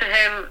spoke to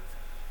him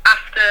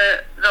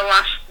after the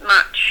last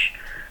match,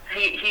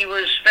 he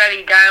was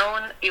very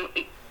down.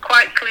 He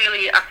quite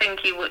clearly, I think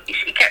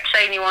he kept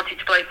saying he wanted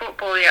to play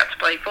football, he had to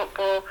play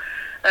football.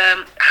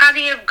 Had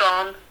he have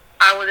gone,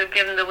 I would have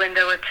given the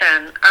window a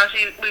 10.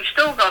 We've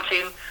still got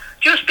him,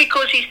 just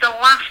because he's the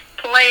last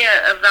player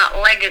of that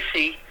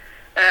legacy,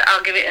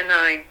 I'll give it a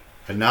 9.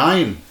 A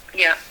 9?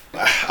 Yeah.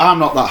 I'm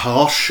not that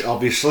harsh,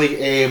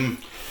 obviously.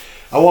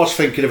 I was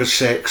thinking of a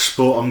 6,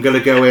 but I'm going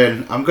to go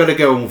in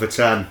with a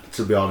 10,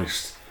 to be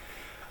honest.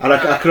 And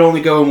I can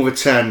only go in with a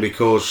 10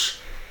 because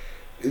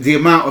the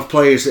amount of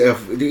players that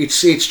have...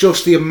 It's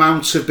just the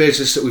amount of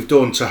business that we've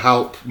done to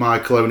help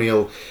Michael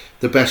O'Neill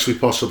the best we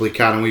possibly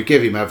can, and we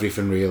give him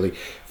everything, really.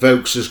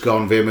 Vokes has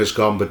gone, Vim has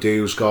gone,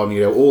 Badou's gone,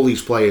 all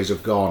these players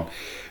have gone.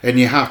 And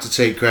you have to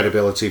take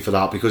credibility for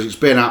that, because it's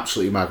been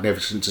absolutely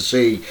magnificent to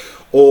see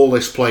all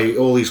these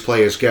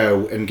players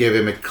go and give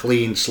him a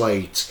clean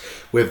slate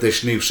with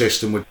this new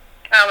system with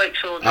Alex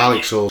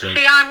Aldridge.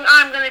 See,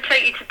 I'm going to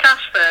take you to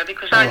task there,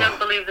 because I don't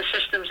believe the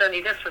system's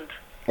any different.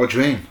 What do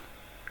you mean?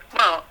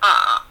 Well,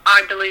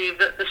 I believe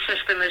that the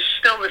system is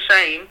still the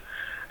same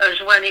as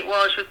when it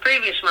was with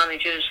previous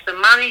managers. The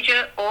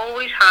manager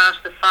always has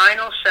the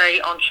final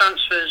say on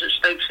transfers at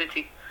Stoke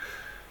City.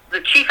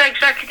 The chief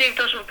executive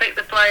doesn't pick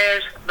the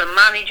players, the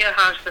manager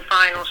has the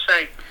final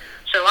say.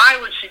 So I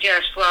would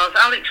suggest, whilst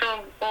Alex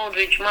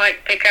Aldridge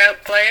might pick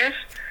out players,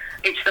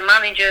 it's the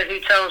manager who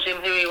tells him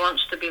who he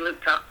wants to be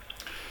looked at.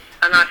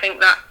 And I think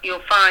that you'll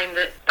find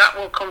that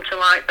will come to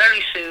light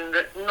very soon,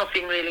 that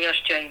nothing really has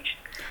changed.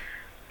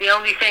 The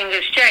only thing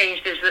that's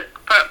changed is that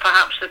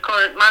perhaps the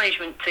current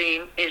management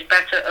team is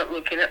better at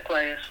looking at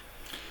players.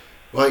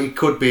 Well, it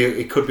could be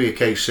a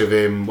case of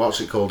him.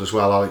 What's it called as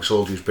well? Alex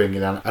Aldridge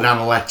bringing an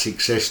analytic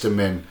system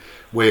in,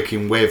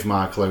 working with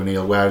Michael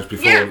O'Neill, whereas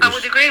before. Yeah, I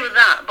would agree with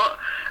that. But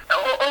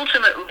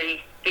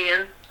ultimately,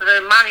 Ian,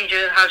 the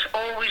manager has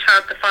always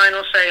had the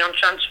final say on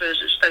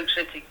transfers at Stoke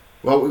City.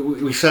 Well,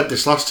 we said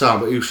this last time,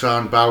 but who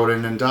signed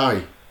Bowering and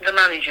Dye? The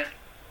manager.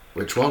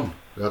 Which one?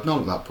 We had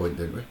none at that point,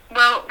 didn't we?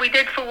 Well, we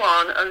did for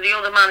one, and the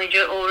other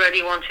manager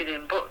already wanted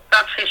him. But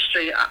that's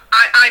history.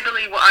 I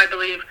believe what I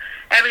believe.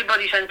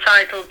 Everybody's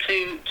entitled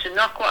to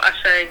knock what I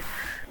say,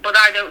 but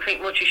I don't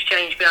think much has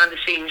changed behind the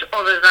scenes,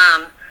 other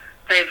than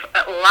they've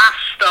at last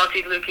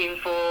started looking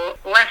for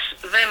less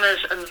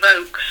Vimmers and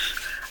Vokes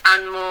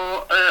and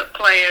more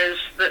players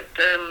that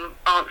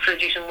aren't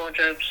fridges and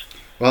wardrobes.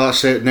 Well,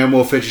 that's it. No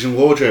more fridges and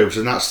wardrobes,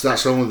 and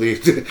that's only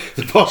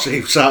the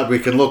positive side we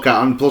can look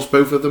at. And plus,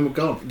 both of them are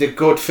gone. The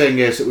good thing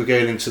is that we're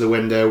going into the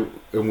window,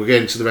 and we're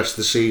getting to the rest of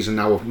the season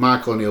now with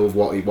Michael O'Neill with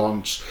what he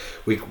wants.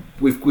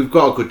 We've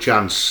got a good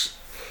chance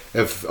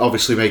of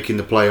obviously making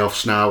the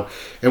playoffs now,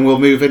 and we'll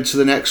move into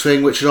the next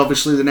thing, which is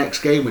obviously the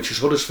next game, which is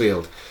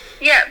Huddersfield.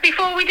 Yeah,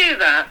 before we do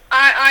that,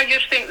 I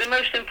just think the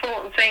most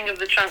important thing of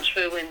the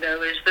transfer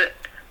window is that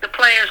the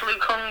players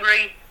look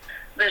hungry.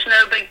 There's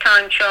no big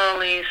time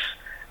Charlies,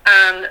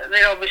 and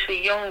they're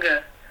obviously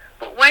younger.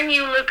 But when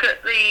you look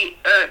at the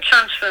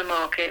transfer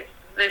market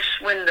this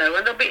window,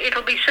 and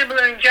it'll be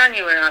similar in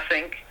January, I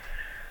think,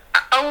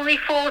 only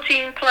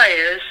 14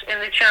 players in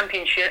the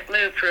Championship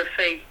moved for a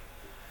fee.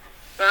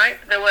 Right?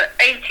 There were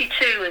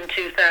 82 in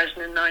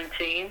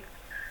 2019,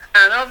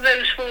 and of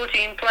those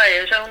 14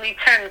 players, only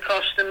 10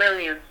 cost $1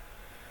 million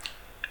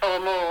or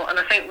more, and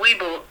I think we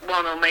bought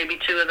one or maybe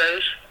two of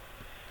those.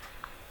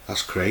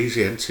 That's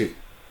crazy, isn't it?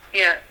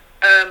 Yeah,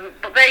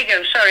 but there you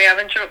go. Sorry, I've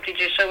interrupted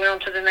you, so we're on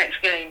to the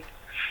next game.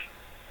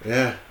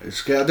 Yeah,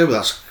 that's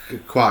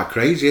quite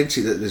crazy, isn't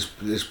it, that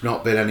there's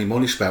not been any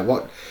money spent.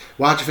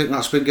 Why do you think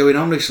that's been going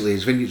on recently?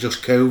 Is it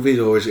just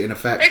COVID, or is it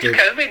ineffective?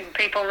 It's COVID.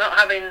 People not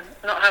having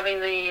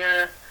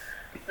the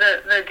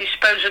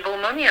disposable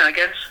money, I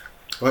guess.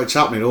 Well, it's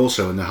happening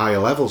also in the higher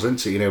levels,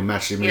 isn't it?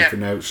 Messi,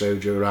 Mourinho,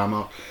 Sergio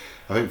Ramos.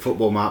 I think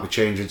football might be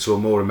changing to a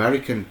more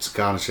American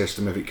kind of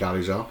system if it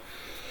carries on.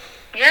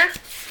 Yeah.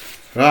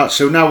 Right,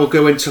 so now we'll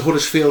go into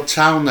Huddersfield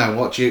Town then.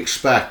 What do you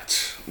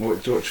expect?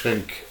 What do you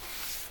think?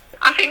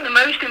 I think the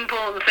most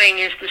important thing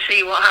is to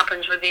see what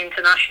happens with the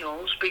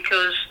internationals,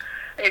 because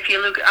if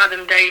you look at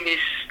Adam Davis,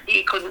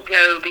 he couldn't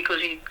go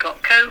because he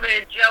got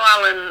COVID. Joe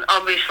Allen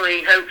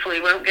obviously, hopefully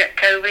won't get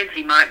COVID.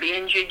 He might be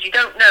injured. You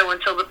don't know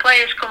until the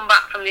players come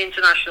back from the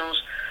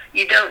internationals.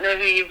 You don't know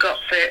who you've got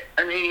fit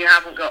and who you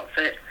haven't got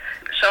fit.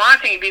 So I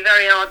think it'd be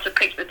very hard to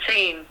pick the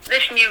team.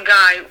 This new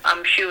guy,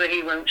 I'm sure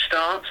he won't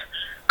start.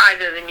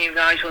 Either of the new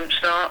guys won't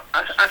start.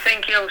 I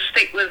think he'll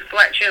stick with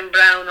Fletcher and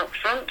Brown up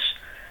front.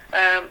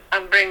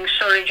 And bring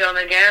Surridge on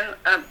again,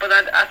 but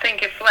I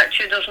think if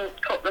Fletcher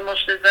doesn't cut the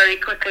mustard very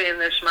quickly in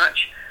this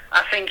match,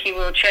 I think he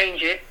will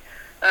change it.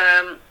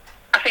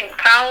 I think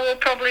Powell will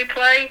probably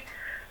play,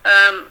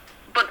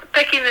 but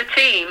picking the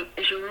team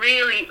is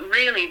really,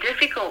 really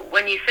difficult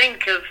when you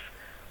think of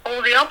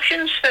all the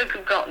options Stoke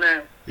have got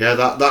now. Yeah,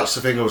 that's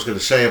the thing I was going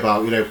to say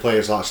about,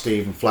 players like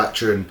Stephen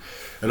Fletcher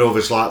and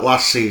others. Like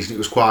last season, it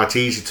was quite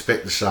easy to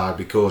pick the side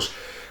because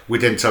we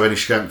didn't have any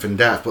strength and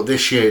depth, but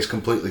this year it's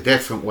completely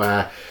different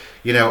where,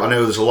 I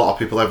know there's a lot of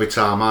people every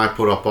time I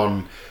put up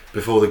on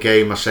before the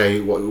game, I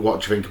say, what do you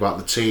think about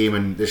the team?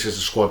 And this is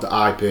the squad that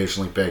I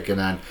personally pick, and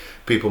then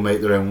people make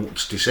their own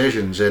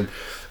decisions. And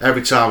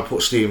every time I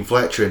put Stephen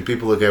Fletcher in,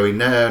 people are going,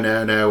 no,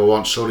 I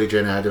want Surridge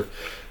in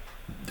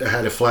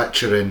ahead of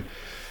Fletcher. And,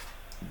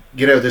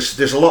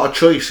 there's a lot of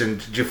choice. And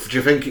do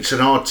you think it's an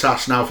hard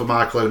task now for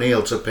Michael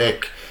O'Neill to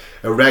pick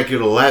a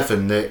regular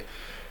 11 that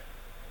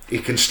he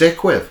can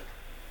stick with?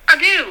 I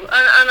do,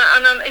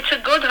 and it's a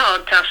good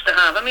hard task to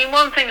have. I mean,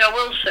 one thing I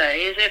will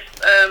say is if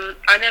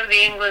I know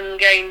the England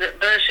game that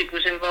Bursic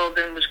was involved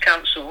in was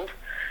cancelled,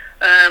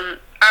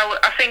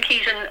 I think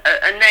he's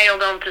a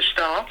nailed on to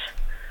start.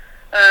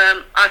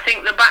 I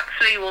think the back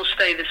three will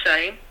stay the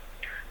same.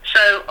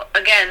 So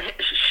again,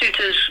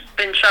 Suter's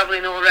been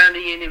travelling all around the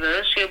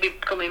universe. He'll be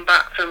coming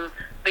back from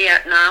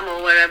Vietnam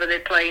or wherever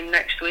they're playing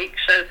next week.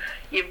 So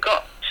you've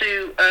got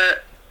to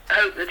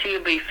hope that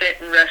he'll be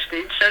fit and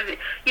rested. So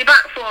your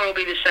back four will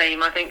be the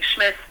same. I think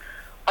Smith,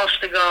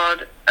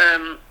 Ostergaard,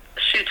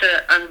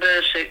 Suter and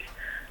Bursic.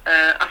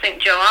 I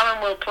think Joe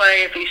Allen will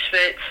play if he's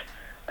fit.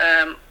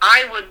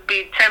 I would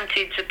be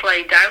tempted to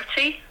play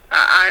Doughty.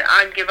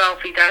 I'd give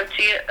Alfie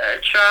Doughty a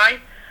try.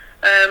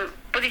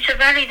 But it's a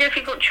very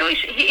difficult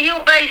choice.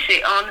 He'll base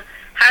it on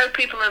how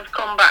people have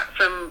come back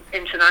from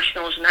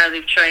internationals and how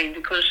they've trained,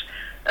 because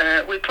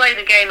we played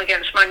a game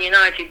against Man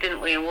United,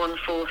 didn't we, and won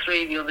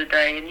 4-3 the other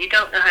day, and you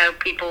don't know how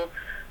people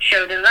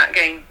showed in that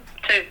game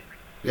too.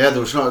 Yeah, it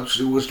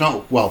was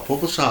not well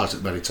publicised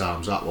at many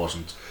times, that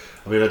wasn't.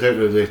 I mean, I don't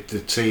know the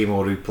team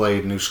or who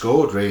played and who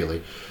scored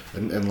really,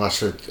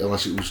 unless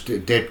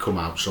it did come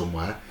out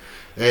somewhere.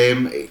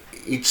 I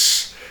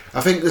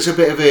think there's a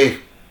bit of a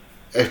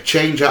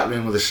change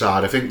happening with the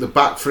side. I think the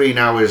back three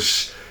now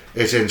is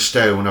in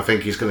stone. I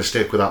think he's going to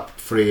stick with that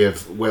three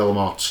of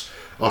Wilmot,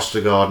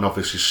 Ostergaard and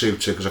obviously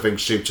Suter, because I think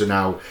Suter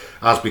now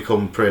has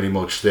become pretty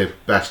much the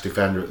best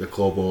defender at the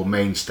club or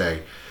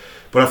mainstay.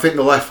 But I think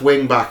the left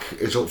wing back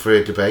is up for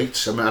a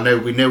debate. I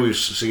mean, we know we've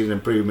seen an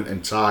improvement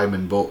in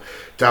timing, but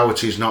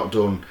Doherty's not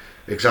done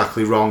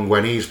exactly wrong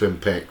when he's been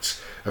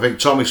picked. I think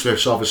Tommy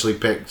Smith's obviously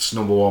picked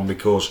number one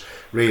because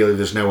really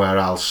there's nowhere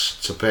else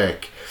to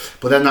pick.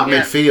 But then that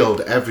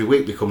midfield every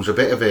week becomes a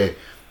bit of a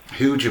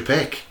who do you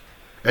pick?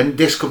 And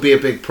this could be a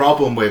big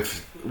problem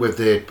with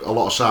a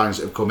lot of signs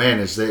that have come in,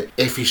 is that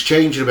if he's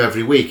changing them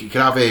every week, it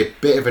can have a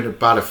bit of a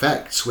bad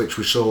effect, which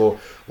we saw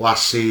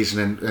last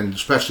season and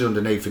especially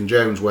under Nathan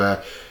Jones,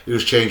 where he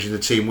was changing the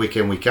team week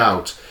in, week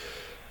out.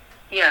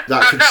 Yeah,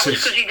 that was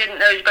because he didn't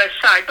know his best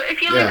side. But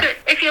if you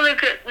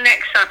look at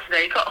next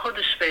Saturday, you've got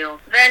Huddersfield,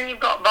 then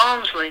you've got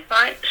Barnsley,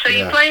 right? So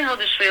you're playing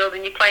Huddersfield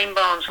and you're playing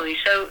Barnsley.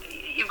 So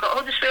you've got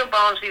Huddersfield,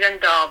 Barnsley, then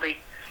Derby.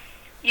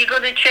 He's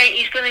going to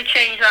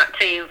change that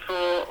team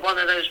for one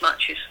of those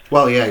matches.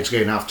 Well, yeah, he's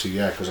going to have to,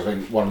 because I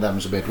think one of them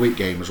is a midweek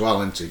game as well,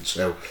 isn't it?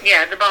 So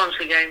yeah, the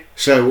Barnsley game.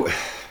 So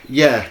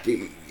yeah,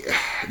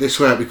 this is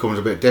where it becomes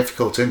a bit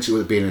difficult, isn't it?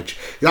 With it being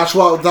that's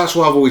why I've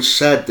always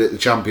said that the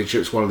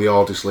Championship's one of the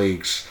hardest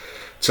leagues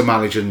to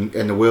manage in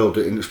the world,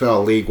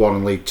 especially League One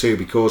and League Two,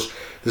 because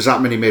there's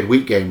that many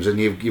midweek games and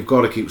you've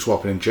got to keep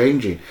swapping and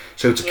changing.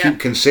 So to keep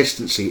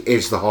consistency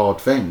is the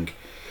hard thing.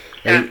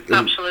 Yeah,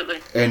 absolutely.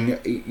 And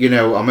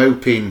I'm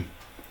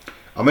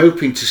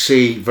hoping to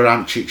see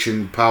Vrancic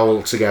and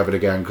Powell together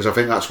again, because I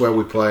think that's where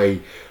we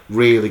play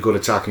really good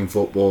attacking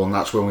football, and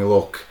that's when we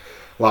look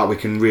like we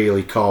can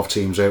really carve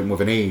teams open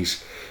with an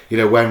ease.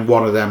 When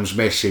one of them's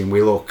missing,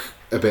 we look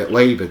a bit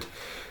laboured.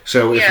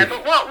 So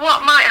but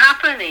what might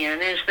happen,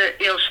 Ian, is that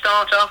he'll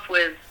start off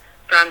with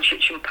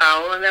Vrancic and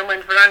Powell, and then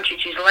when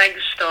Vrancic's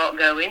legs start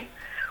going,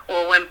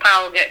 or when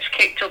Powell gets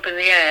kicked up in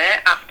the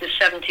air after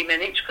 70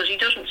 minutes, because he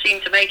doesn't seem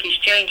to make his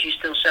changes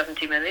till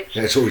 70 minutes.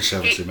 Yeah, it's always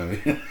 70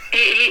 minutes.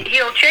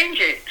 He'll change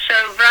it. So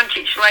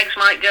Vrancic's legs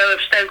might go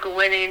if Stoke are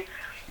winning.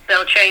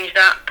 They'll change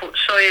that, put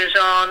Sawyers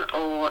on,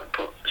 or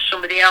put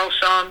somebody else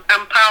on,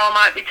 and Powell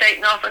might be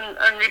taken off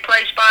and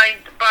replaced by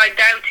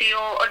Doughty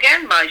or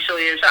again by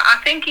Sawyers. I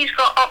think he's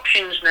got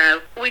options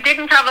now. We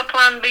didn't have a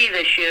plan B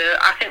this year.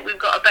 I think we've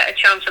got a better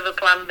chance of a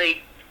plan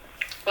B.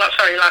 Well,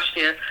 sorry, last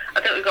year.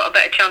 I think we've got a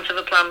better chance of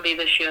a plan B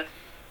this year.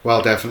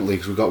 Well, definitely,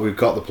 because we've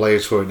got the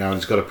players for it now, and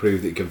he's got to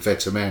prove that he can fit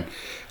them in.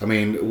 I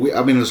mean,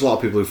 there's a lot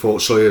of people who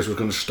thought Sawyers was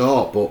going to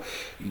start, but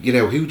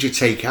who'd you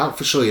take out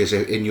for Sawyers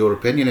in your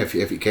opinion if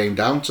it came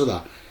down to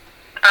that?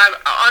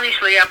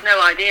 Honestly, I have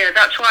no idea.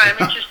 That's why I'm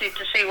interested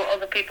to see what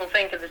other people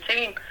think of the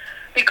team,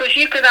 because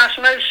you could ask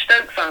most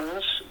Stoke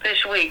fans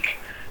this week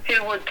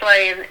who would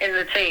play in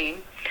the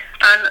team,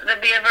 and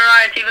there'd be a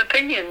variety of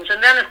opinions.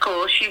 And then, of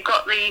course, you've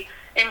got the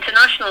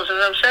internationals,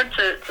 as I've said,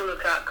 to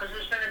look at, because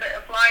there's been a bit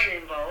of flying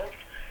involved.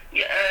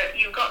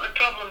 You've got the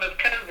problem of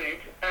COVID.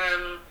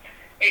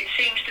 It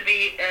seems to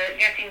be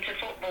getting to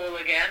football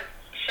again,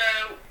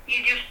 so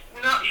you're just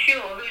not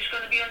sure who's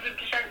going to be 100%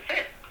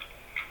 fit.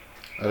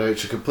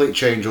 It's a complete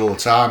change all the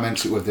time,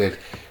 isn't it, with the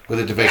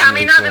division? Yeah, I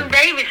mean, Adam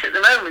Davis at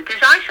the moment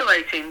is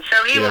isolating,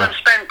 so he will have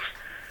spent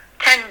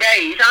 10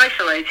 days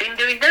isolating,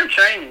 doing no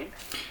training.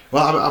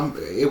 Well,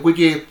 were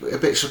you a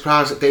bit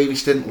surprised that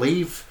Davis didn't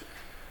leave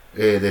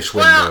this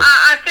window? Well,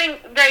 I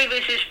think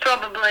Davis is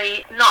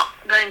probably not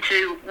going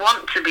to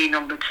want to be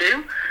number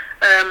 2.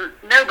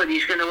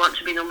 Nobody's going to want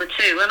to be number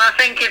 2, and I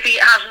think if he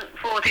hasn't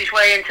fought his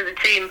way into the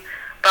team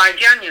by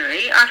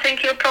January, I think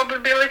he'll probably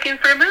be looking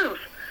for a move.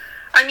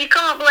 And you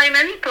can't blame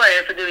any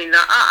player for doing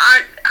that.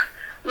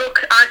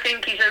 I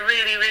think he's a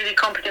really, really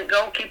competent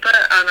goalkeeper,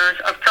 and I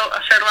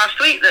said last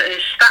week that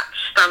his stats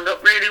stand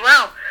up really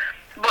well.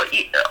 But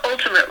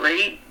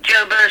ultimately,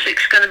 Joe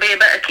Bursic's going to be a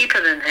better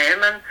keeper than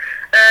him, and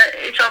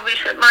it's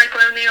obvious that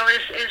Michael O'Neill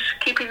is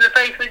keeping the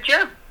faith with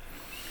Joe.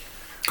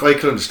 Well, you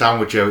can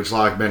understand with Joe, it's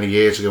like many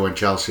years ago when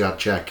Chelsea had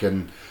Cech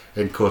and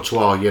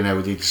Courtois,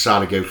 they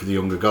decided to go for the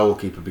younger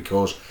goalkeeper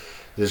because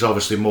there's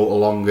obviously a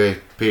longer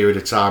period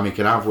of time you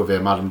can have with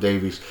him. Adam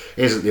Davies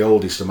isn't the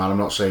oldest man. I'm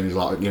not saying he's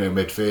like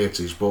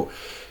mid-30s, but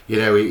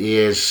he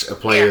is a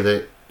player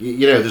that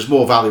there's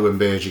more value in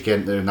Bergic,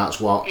 isn't there? And that's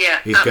what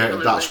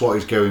that's what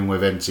he's going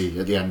with, isn't he,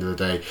 at the end of the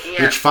day?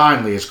 Yeah. Which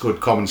finally is good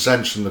common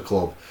sense from the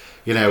club.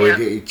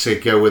 To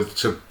go with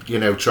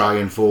try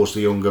and force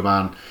the younger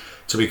man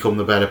to become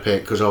the better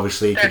pick, because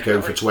obviously he could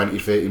go for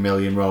 20-30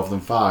 million rather than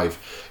 5.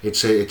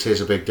 It is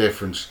a big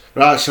difference.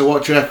 Right, so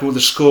what do you reckon with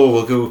the score?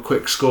 We'll go with a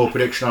quick score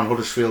prediction on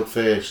Huddersfield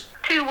first.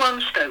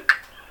 2-1 Stoke.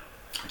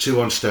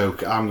 2-1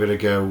 Stoke. I'm gonna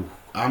go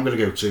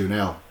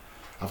 2-0.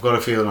 I've got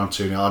a feeling on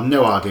 2-0. I've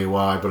no idea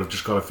why, but I've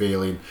just got a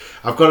feeling.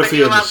 I've got a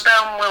feeling. You'll have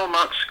Ben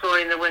Wilmot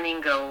scoring the winning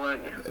goal,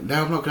 won't you?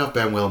 No, I'm not going to have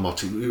Ben Wilmot.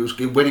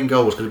 The winning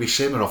goal was going to be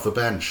Simmer off the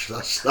bench.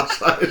 That's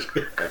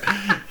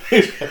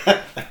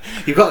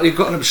you've got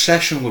an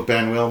obsession with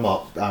Ben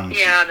Wilmot, Ange.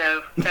 Yeah, I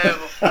know.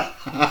 Terrible.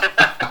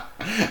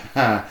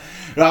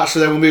 Right, so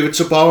then we'll move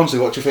into Barnsley.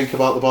 What do you think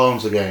about the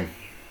Barnsley game?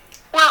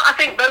 Well, I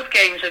think both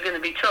games are going to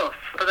be tough,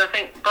 but I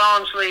think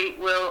Barnsley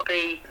will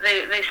be.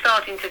 They're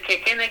starting to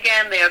kick in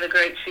again. They had a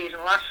great season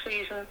last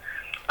season.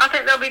 I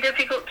think they'll be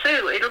difficult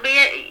too. It'll be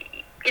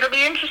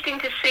interesting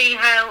to see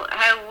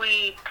how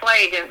we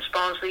play against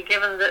Barnsley,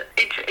 given that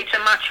it's a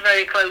match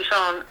very close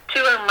on. 2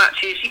 home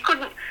matches. You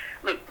couldn't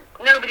look.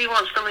 Nobody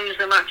wants to lose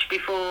the match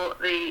before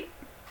the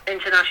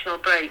international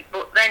break,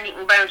 but then you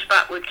can bounce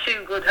back with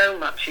 2 good home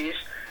matches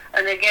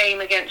and a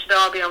game against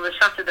Derby on the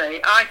Saturday.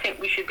 I think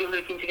we should be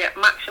looking to get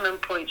maximum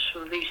points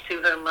from these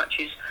 2 home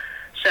matches.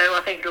 So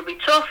I think it'll be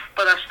tough,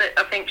 but I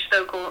think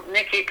Stoke will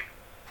nick it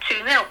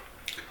 2-0.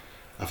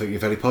 I think you're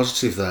very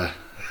positive there.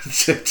 I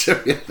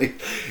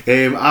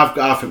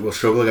think we'll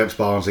struggle against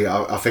Barnsley.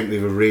 I think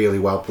they've a really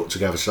well put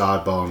together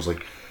side, Barnsley.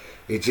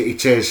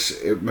 It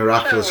is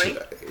miraculous.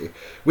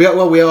 We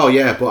are,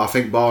 yeah, but I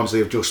think Barnsley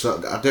have just.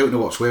 I don't know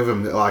what's with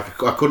them.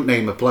 Like I couldn't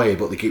name a player,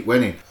 but they keep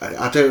winning.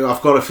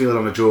 I've got a feeling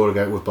on a draw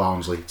again with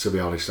Barnsley. To be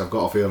honest, I've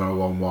got a feeling on a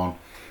 1-1.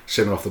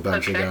 Simmer off the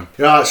bench again.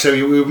 Right, so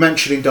we were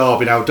mentioning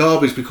Derby now.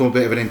 Derby's become a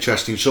bit of an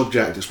interesting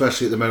subject,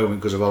 especially at the moment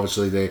because of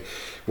obviously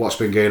what's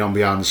been going on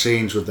behind the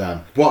scenes with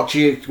them. What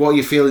are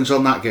your feelings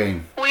on that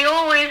game? We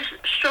always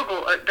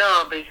struggle at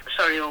Derby.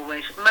 Sorry,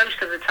 always.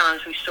 Most of the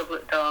times we struggle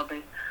at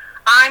Derby.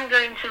 I've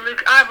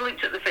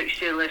looked at the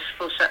fixture list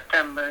for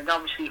September, and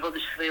obviously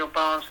Huddersfield,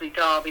 Barnsley,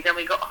 Derby. Then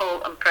we got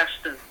Hull and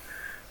Preston,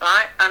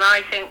 right? And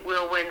I think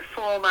we'll win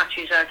 4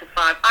 matches out of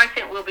 5. I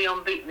think we'll be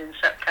unbeaten in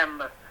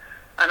September,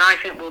 and I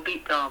think we'll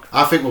beat Derby.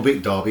 I think we'll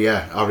beat Derby.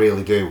 Yeah, I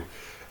really do.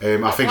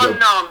 I think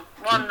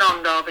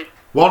 1-0 Derby.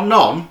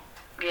 1-0?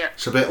 Yeah.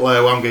 It's a bit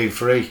low. I'm going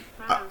 3.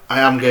 I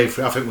am going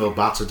 3. I think we'll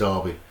batter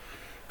Derby.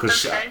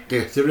 Because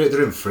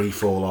they're in free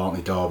fall, aren't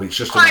they, Derby? It's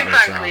just quite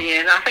frankly,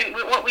 Ian, I think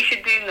what we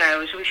should do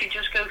now is we should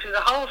just go through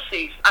the whole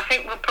season. I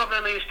think we'll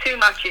probably lose 2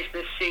 matches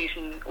this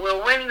season.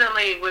 We'll win the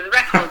league with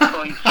record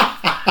points.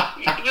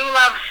 You'll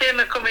have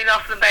Simmer coming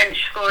off the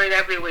bench scoring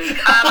every week.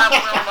 I'll have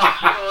Wilmot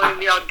scoring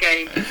the odd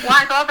game.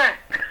 Why bother?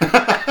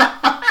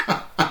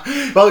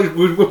 Well,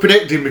 we're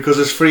predicting because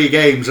there's 3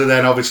 games, and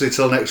then obviously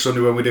till next Sunday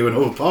when we do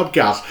another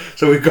podcast.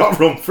 So we've got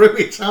to run through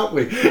it, haven't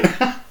we?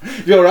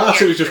 You're right,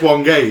 it was just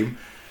 1 game.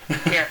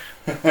 Yes.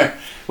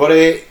 But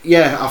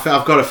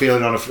I've got a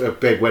feeling on a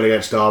big win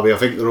against Derby. I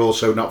think they're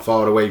also not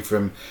far away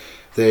from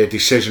the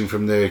decision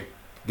from the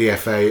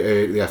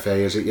FA. The FA,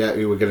 is it yet?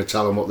 Who were going to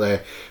tell them what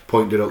their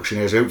point deduction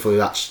is. Hopefully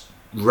that's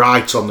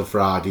right on the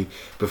Friday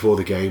before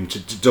the game to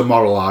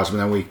demoralise them,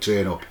 and then we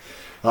turn up.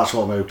 That's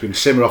what I'm hoping.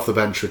 Simmer off the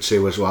bench for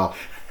 2 as well.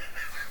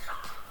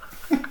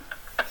 This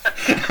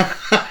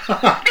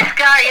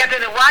guy, I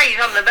don't know why he's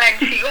on the bench.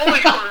 He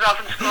always comes off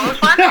and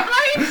scores. Why not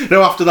play?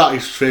 No, after that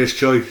he's first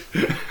choice.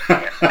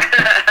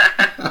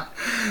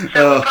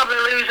 So we'll probably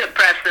lose at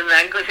Preston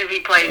then, because if he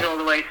plays all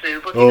the way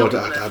through. But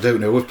I don't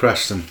know with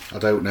Preston. I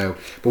don't know,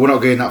 but we're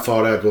not going that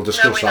far ahead. We'll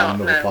discuss that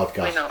on another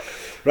podcast. We're not.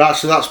 Right,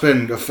 so that's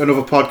been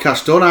another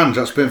podcast done, and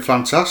that's been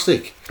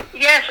fantastic.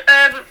 Yes,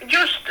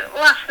 just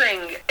last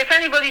thing. If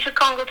anybody's a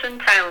Congleton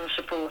Town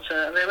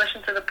supporter and they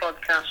listen to the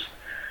podcast,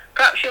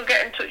 perhaps you'll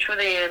get in touch with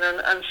Ian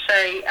and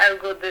say how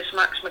good this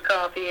Max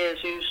McCarthy is,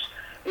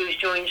 who's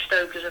joined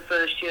Stoke as a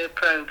first-year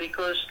pro,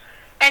 because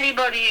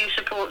anybody who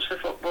supports the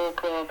football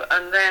club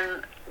and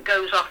then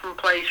goes off and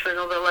plays for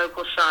another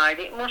local side,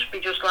 it must be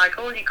just like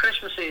all your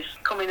Christmases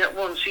coming at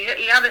once. He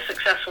had a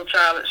successful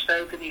trial at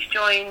Stoke and he's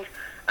joined,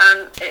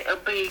 and it'll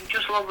be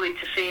just lovely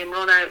to see him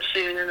run out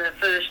soon in a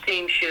first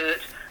team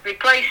shirt,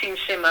 replacing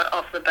Simmer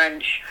off the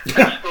bench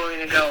and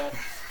scoring a goal.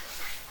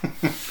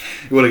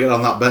 You want to get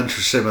on that bench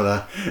with Simmer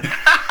there.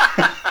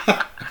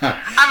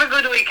 Have a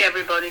good week,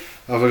 everybody.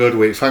 Have a good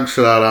week. Thanks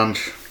for that,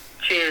 Ange.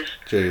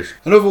 Cheers.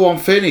 Another one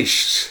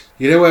finished.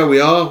 You know where we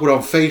are. We're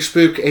on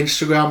Facebook,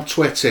 Instagram,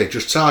 Twitter.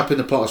 Just type in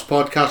the Potters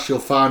Podcast, you'll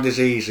find us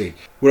easy.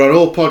 We're on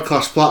all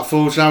podcast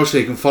platforms now, so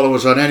you can follow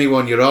us on any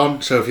one you're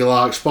on. So if you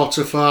like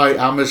Spotify,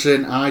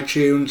 Amazon,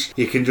 iTunes,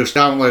 you can just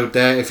download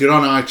there. If you're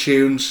on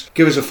iTunes,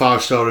 give us a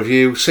 5-star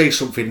review, say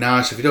something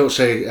nice. If you don't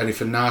say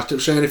anything nice, don't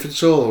say anything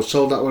at all. I was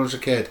told that when I was a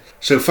kid.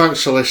 So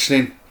thanks for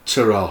listening.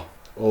 Ta-ra.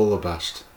 All the best.